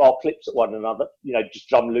 4 8-bar clips at one another, just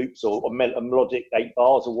drum loops or melodic 8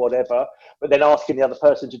 bars or whatever, but then asking the other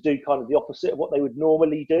person to do kind of the opposite of what they would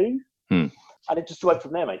normally do. And it just went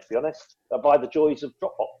from there, mate, to be honest, by the joys of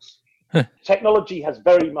Dropbox. Technology has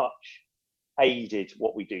very much aided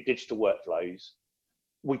what we do, digital workflows.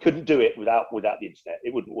 We couldn't do it without the internet.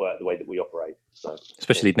 It wouldn't work the way that we operate. So,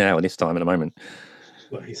 especially now in this time at the moment.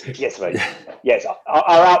 Yes, mate. Yes,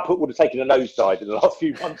 our output would have taken a nosedive in the last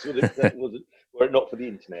few months were it not for the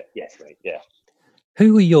internet. Yes, mate. Yeah.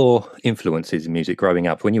 Who were your influences in music growing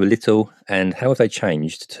up when you were little, and how have they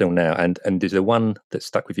changed till now? And is there one that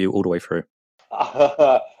stuck with you all the way through?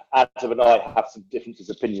 Adam and I have some differences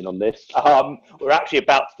of opinion on this. We're actually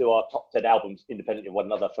about to do our top 10 albums independently of one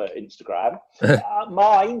another for Instagram.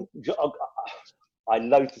 Mine, I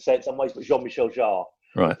loathe to say it in some ways, but Jean-Michel Jarre.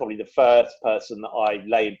 Right. Probably the first person that I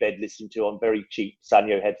lay in bed listening to on very cheap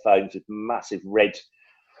Sanyo headphones with massive red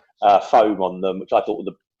foam on them, which I thought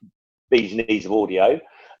were the bee's knees of audio.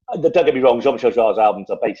 Don't get me wrong, Jean-Michel Jarre's albums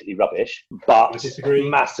are basically rubbish, but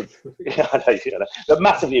massive, but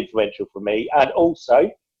massively influential for me. And also,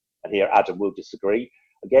 and here Adam will disagree,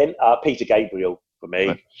 again, Peter Gabriel for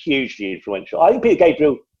me, hugely influential. I think Peter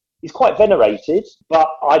Gabriel is quite venerated, but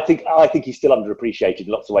I think he's still underappreciated in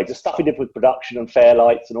lots of ways. The stuff he did with production and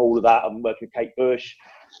Fairlights and all of that, and working with Kate Bush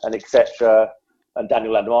and etc. and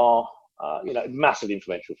Daniel Lanois, massively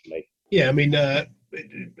influential for me. Yeah, I mean,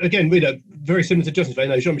 again, very similar to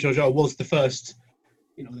Justin's. Jean-Michel Jarre was the first.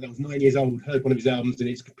 I was 9 years old, heard one of his albums, and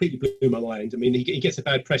it's completely blew my mind. I mean, he gets a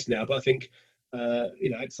bad press now, but I think.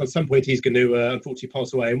 At some point he's going to unfortunately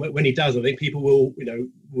pass away, and when he does, I think people will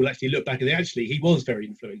actually look back and say, actually, he was very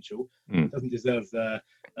influential. Doesn't deserve the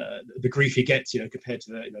grief he gets, compared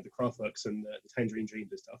to the Kraftwerks and the Tangerine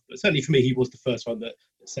Dreams and stuff. But certainly for me, he was the first one that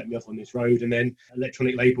set me off on this road. And then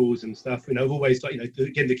electronic labels and stuff. I've always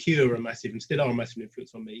again, The Cure are massive and still are a massive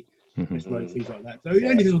influence on me. Things like that. So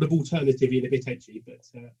only sort of alternative and a bit edgy, but.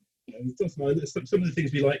 Some of the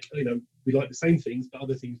things we like, we like the same things, but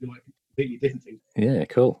other things we like completely different things. Yeah,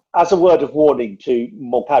 cool. As a word of warning to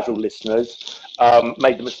more casual listeners,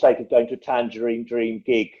 made the mistake of going to a Tangerine Dream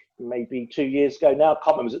gig maybe 2 years ago now. I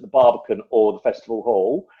can't remember if it was at the Barbican or the Festival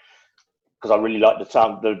Hall, because I really like the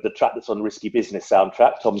sound, the track that's on the Risky Business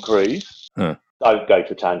soundtrack, Tom Cruise. Don't go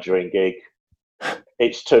to a Tangerine gig.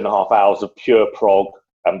 It's 2.5 hours of pure prog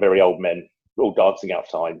and very old men all dancing out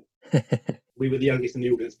of time. We were the youngest in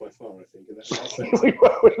the audience by far, I think. we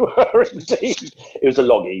were indeed. It was a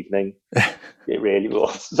long evening. It really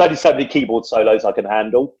was. There's only so many keyboard solos I can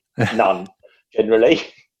handle. None, generally.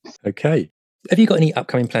 Okay. Have you got any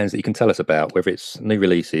upcoming plans that you can tell us about, whether it's new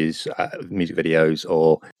releases, music videos,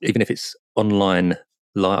 or even if it's online?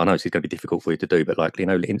 I know it's going to be difficult for you to do, but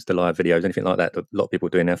Insta Live videos, anything like that a lot of people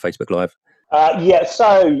are doing now, Facebook Live?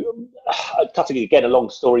 So cutting again a long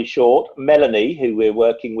story short, Melanie, who we're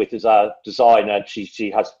working with as our designer,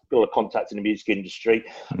 she has a lot of contacts in the music industry,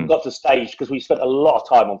 got to stage because we spent a lot of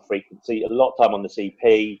time on Frequency, a lot of time on this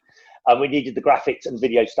EP, and we needed the graphics and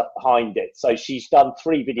video stuff behind it. So she's done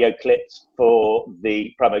 3 video clips for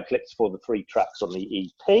the promo clips for the 3 tracks on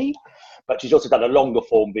the EP. But she's also done a longer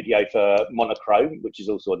form video for Monochrome, which is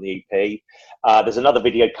also on the EP. There's another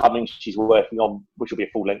video coming she's working on, which will be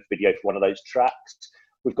a full-length video for one of those tracks.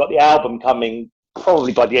 We've got the album coming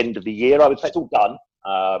probably by the end of the year. I would say it's all done.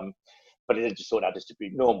 But it's just sort of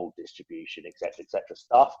normal distribution, etc.,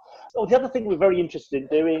 stuff. The other thing we're very interested in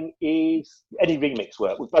doing is any remix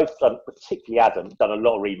work. We've both done, particularly Adam, done a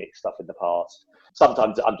lot of remix stuff in the past,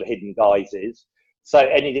 sometimes under hidden guises. So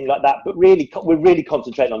anything like that, but really, we're really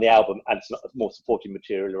concentrating on the album and more supporting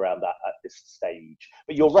material around that at this stage.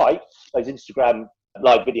 But you're right, those Instagram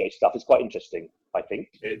live video stuff is quite interesting, I think.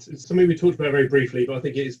 It's something we talked about very briefly, but I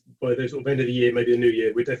think it is by the sort of end of the year, maybe the new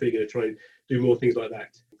year, we're definitely going to try and do more things like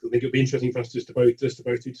that. I think it'll be interesting for us just to both to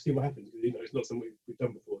see what happens. It's not something we've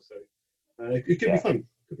done before, so it could be fun.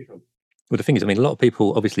 Well, the thing is, a lot of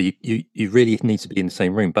people, obviously, you really need to be in the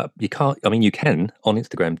same room, but you can't. You can on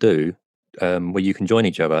Instagram do. Where you can join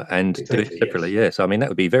each other and do it separately. Yes. So, that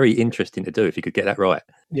would be very interesting to do if you could get that right.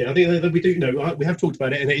 Yeah, I think that we do. We have talked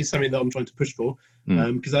about it, and it is something that I'm trying to push for.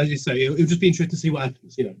 Because, as you say, it'll just be interesting to see what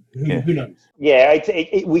happens. Who knows? Yeah,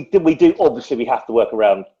 we do. Obviously, we have to work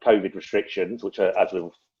around COVID restrictions, which are, as we've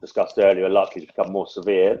discussed earlier, are likely to become more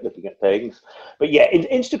severe. Looking at things, but yeah,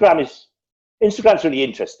 Instagram's really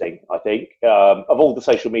interesting, I think. Of all the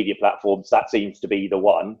social media platforms, that seems to be the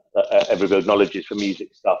one that everybody acknowledges for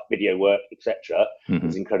music stuff, video work, etc.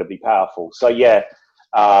 is incredibly powerful. So, yeah,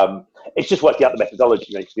 it's just working out the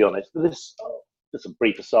methodology, to be honest. But just a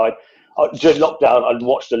brief aside. During lockdown, I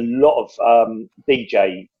watched a lot of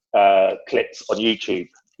DJ clips on YouTube,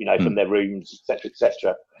 from their rooms,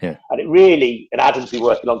 etc. Yeah. And it really, and Adam's been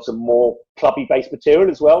working on some more clubby-based material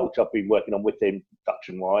as well, which I've been working on with him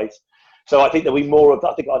production-wise. So I think there'll be more of that.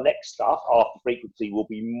 I think our next stuff after Frequency will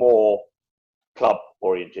be more club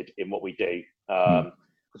oriented in what we do.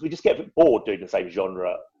 Because we just get a bit bored doing the same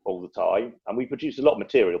genre all the time. And we produce a lot of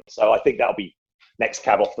material. So I think that'll be next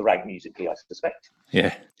cab off the rank musically, I suspect.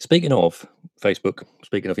 Yeah. Speaking of Facebook,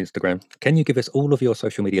 speaking of Instagram, can you give us all of your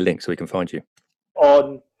social media links so we can find you?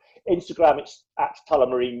 On Instagram, it's at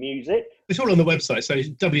Tullamarine Music. It's all on the website. So it's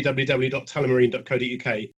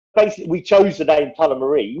www.tullamarine.co.uk. Basically, we chose the name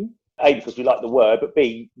Tullamarine. A, because we like the word, but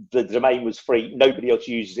B, the domain was free. Nobody else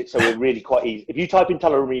uses it, so we're really quite easy. If you type in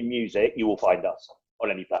Tullamarine Music, you will find us on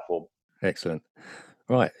any platform. Excellent.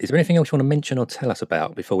 Right. Is there anything else you want to mention or tell us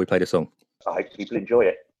about before we play the song? I hope people enjoy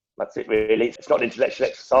it. That's it, really. It's not an intellectual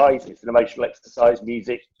exercise. It's an emotional exercise.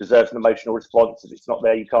 Music deserves an emotional response. If it's not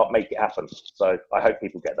there, you can't make it happen. So I hope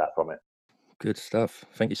people get that from it. Good stuff.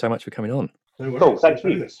 Thank you so much for coming on. No worries. Cool, thank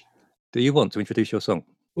you. Do you want to introduce your song?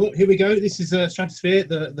 Well, here we go. This is Stratosphere,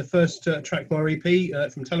 the first track from our EP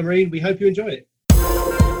from Tullamarine. We hope you enjoy it.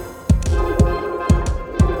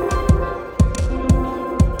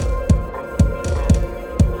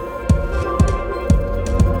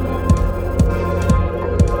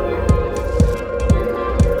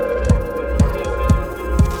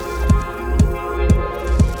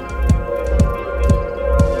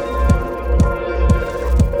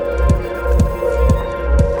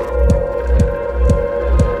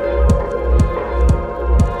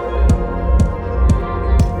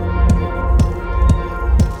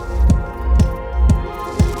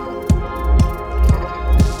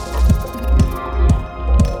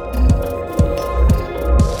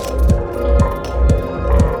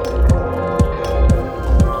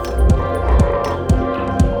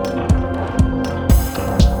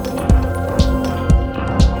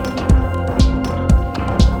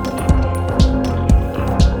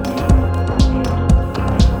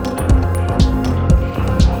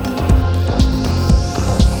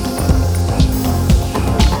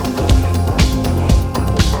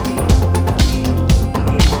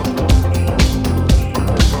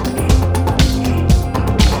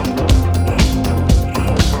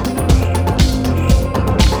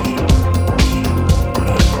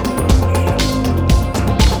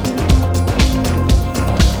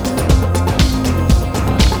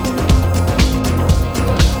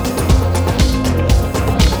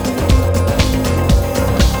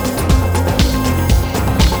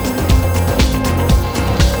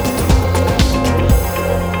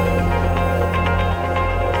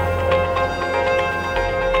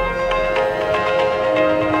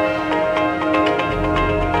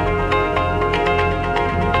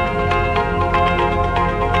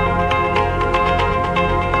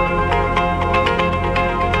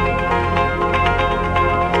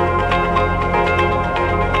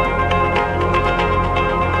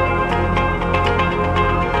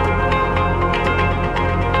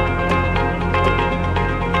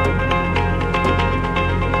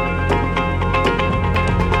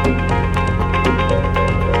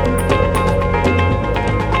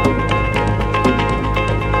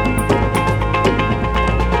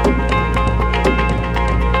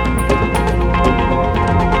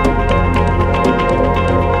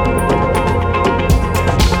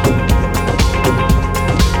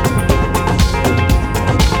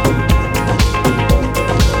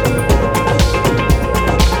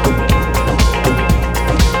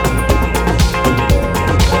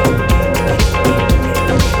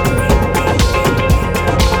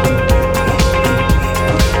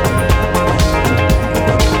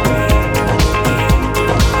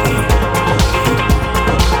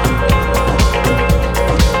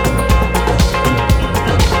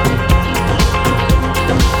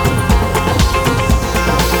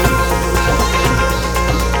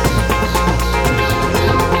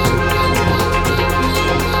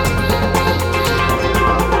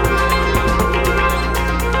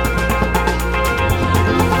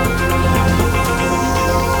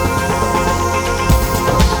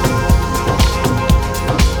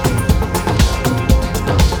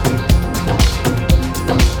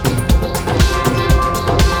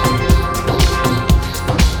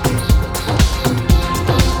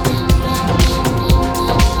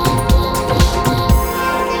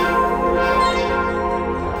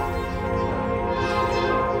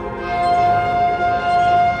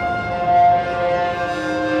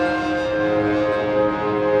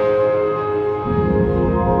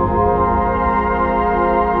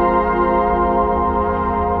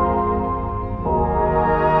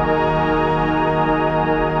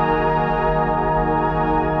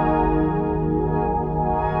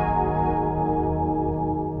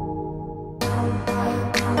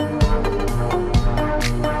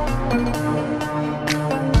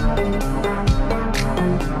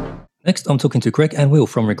 Next, I'm talking to Greg and Will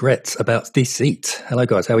from Regrets about Deceit. Hello,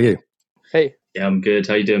 guys. How are you? Hey. Yeah, I'm good.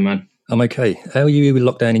 How you doing, man? I'm okay. How are you with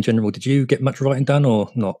lockdown in general? Did you get much writing done or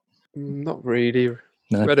not? Not really.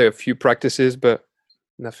 No. We had a few practices, but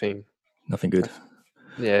nothing. Nothing good.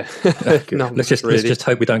 Yeah. Good. Not let's just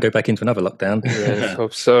hope we don't go back into another lockdown. Yeah, let's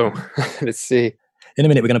hope so. Let's see. In a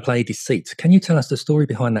minute, we're going to play Deceit. Can you tell us the story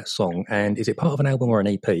behind that song? And is it part of an album or an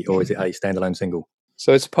EP, or is it a standalone single?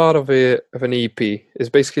 So it's part of an EP. It's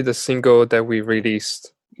basically the single that we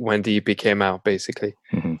released when the EP came out, basically.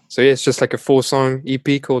 Mm-hmm. So yeah, it's just like a 4-song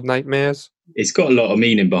EP called Nightmares. It's got a lot of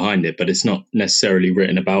meaning behind it, but it's not necessarily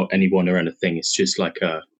written about anyone or anything. It's just like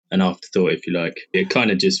an afterthought, if you like. It kind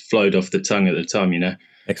of just flowed off the tongue at the time, you know.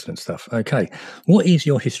 Excellent stuff. Okay. What is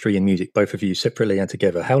your history in music, both of you, separately and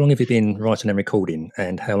together? How long have you been writing and recording,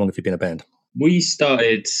 and how long have you been a band? We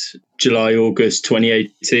started July, August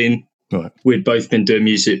 2018. Right. We'd both been doing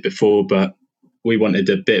music before, but we wanted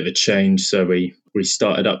a bit of a change, so we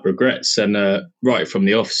started up Regrets. And right from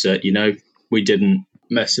the offset, we didn't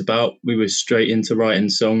mess about. We were straight into writing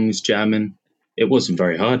songs, jamming. It wasn't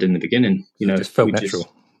very hard in the beginning. It just felt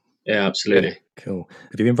natural. Yeah, absolutely. Yeah, cool.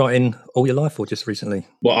 Have you been writing all your life or just recently?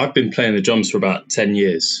 Well, I've been playing the drums for about 10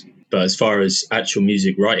 years. But as far as actual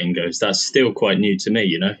music writing goes, that's still quite new to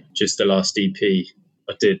me, Just the last EP,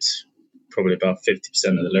 I did probably about 50%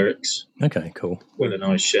 of the lyrics. Okay, cool. Will and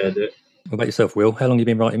I shared it. What about yourself, Will? How long have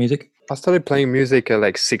you been writing music? I started playing music at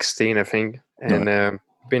like 16, I think, and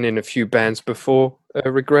been in a few bands before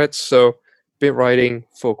Regrets, so been writing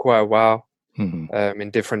for quite a while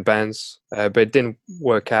in different bands, but it didn't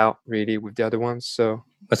work out really with the other ones. So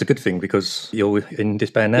that's a good thing because you're in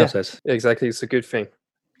this band now. Yeah, exactly, it's a good thing.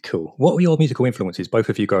 Cool. What were your musical influences, both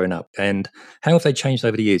of you growing up, and how have they changed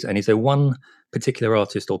over the years? And is there one particular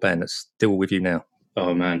artist or band that's still with you now?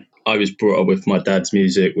 Oh man, I was brought up with my dad's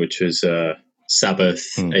music, which was Sabbath,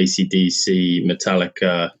 AC/DC,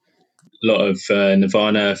 Metallica, a lot of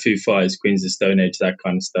Nirvana, Foo Fighters, Queens of the Stone Age, that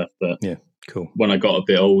kind of stuff. But yeah, cool. When I got a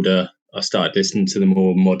bit older, I started listening to the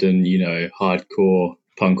more modern, hardcore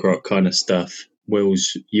punk rock kind of stuff.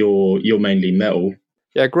 Will's, you're mainly metal.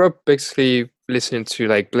 Yeah, I grew up basically listening to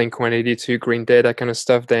like Blink-182, Green Day, that kind of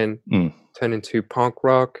stuff, then turned into punk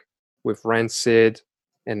rock with Rancid,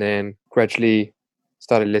 and then gradually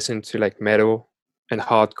started listening to like metal and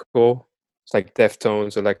hardcore. It's like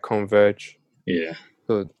Deftones or like Converge. Yeah.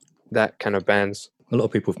 So that kind of bands. A lot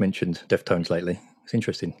of people have mentioned Deftones lately. It's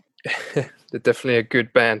interesting. They're definitely a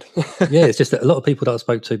good band. Yeah, it's just that a lot of people that I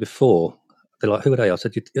spoke to before, they're like, who are they? I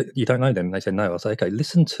said, you don't know them? And they said, no. I say, okay,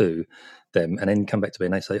 listen to them and then come back to me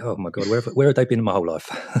and they say, oh my God, where have they been in my whole life?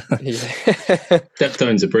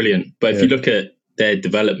 Deftones are brilliant. But if you look at their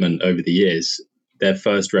development over the years, their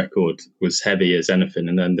first record was heavy as anything,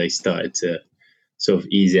 and then they started to sort of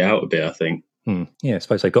ease it out a bit, I think. Yeah, I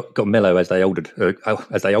suppose they got mellow as they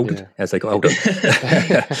as they got older.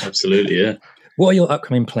 Absolutely, yeah. What are your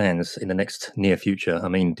upcoming plans in the next near future? I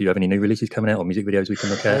mean, do you have any new releases coming out or music videos we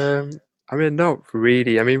can look at? I mean, not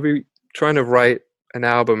really. I mean, we're trying to write an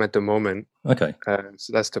album at the moment. Okay.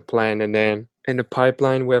 So that's the plan. And then in the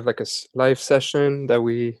pipeline, we have like a live session that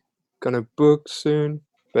we're going to book soon.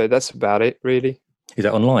 But that's about it, really. Is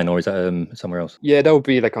that online or is that somewhere else? Yeah, that will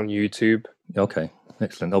be like on YouTube. Okay,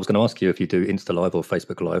 excellent. I was going to ask you if you do Insta Live or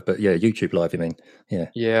Facebook Live, but yeah, YouTube Live, you mean? Yeah.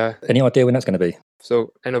 Yeah. Any idea when that's going to be?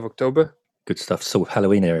 So end of October. Good stuff. Sort of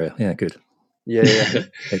Halloween area. Yeah, good. Yeah.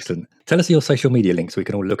 Excellent. Tell us your social media links so we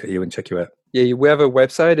can all look at you and check you out. Yeah, we have a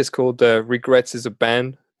website. It's called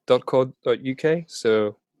regretsisaband.co.uk.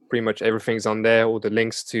 So pretty much everything's on there. All the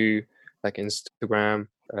links to like Instagram,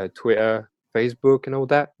 Twitter, Facebook and all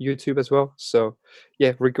that. YouTube as well. So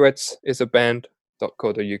yeah,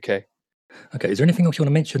 regretsisaband.co.uk. Okay, is there anything else you want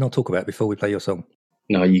to mention or talk about before we play your song?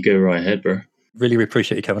 No, you go right ahead, bro. Really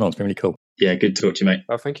appreciate you coming on. It's been really cool. Yeah, good to talk to you, mate.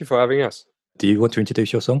 Well, thank you for having us. Do you want to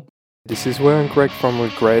introduce your song? This is Will and Greg from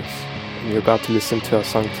Regrets, and you're about to listen to our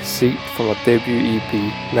song Deceit from our debut EP,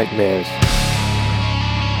 Nightmares.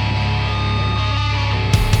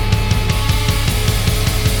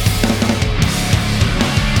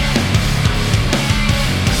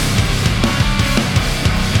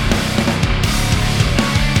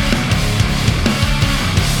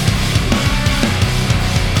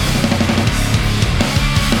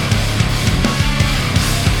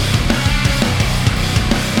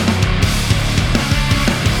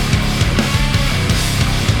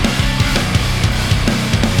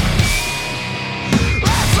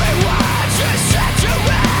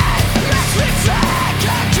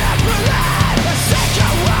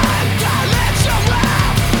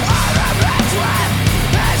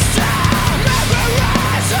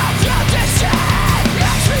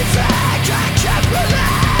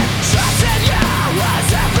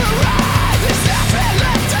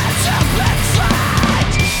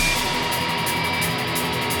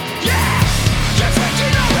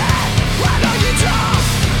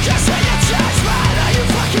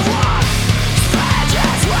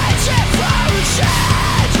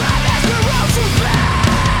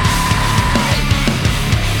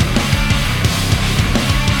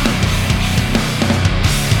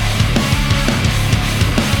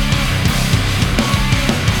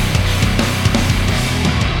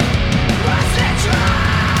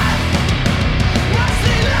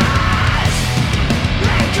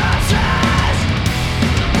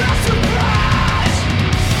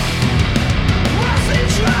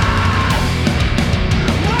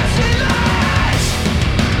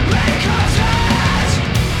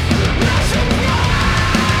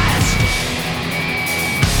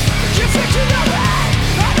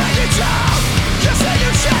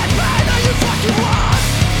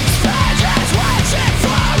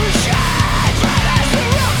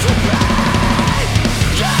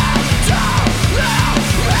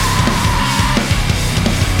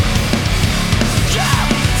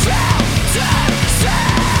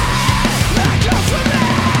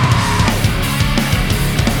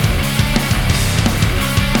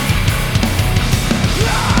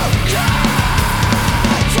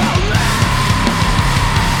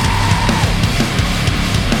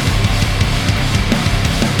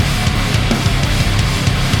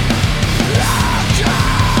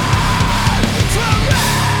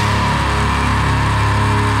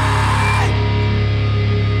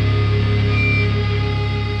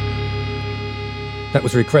 That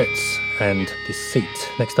was Regrets and Deceit.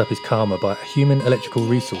 Next up is Karma by Human Electrical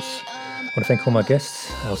Resource. I want to thank all my guests.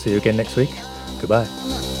 I'll see you again next week. Goodbye.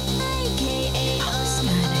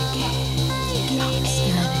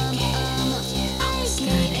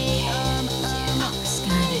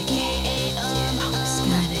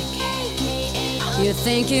 You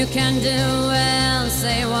think you can do well,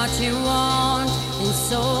 say what you want,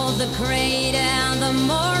 insult the great and the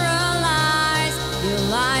moral lies. You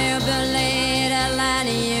lie, you believe, and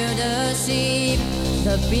you deceive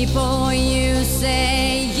the people you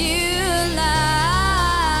say you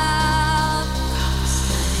love.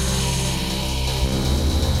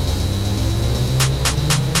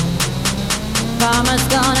 Karma's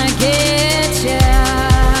gonna give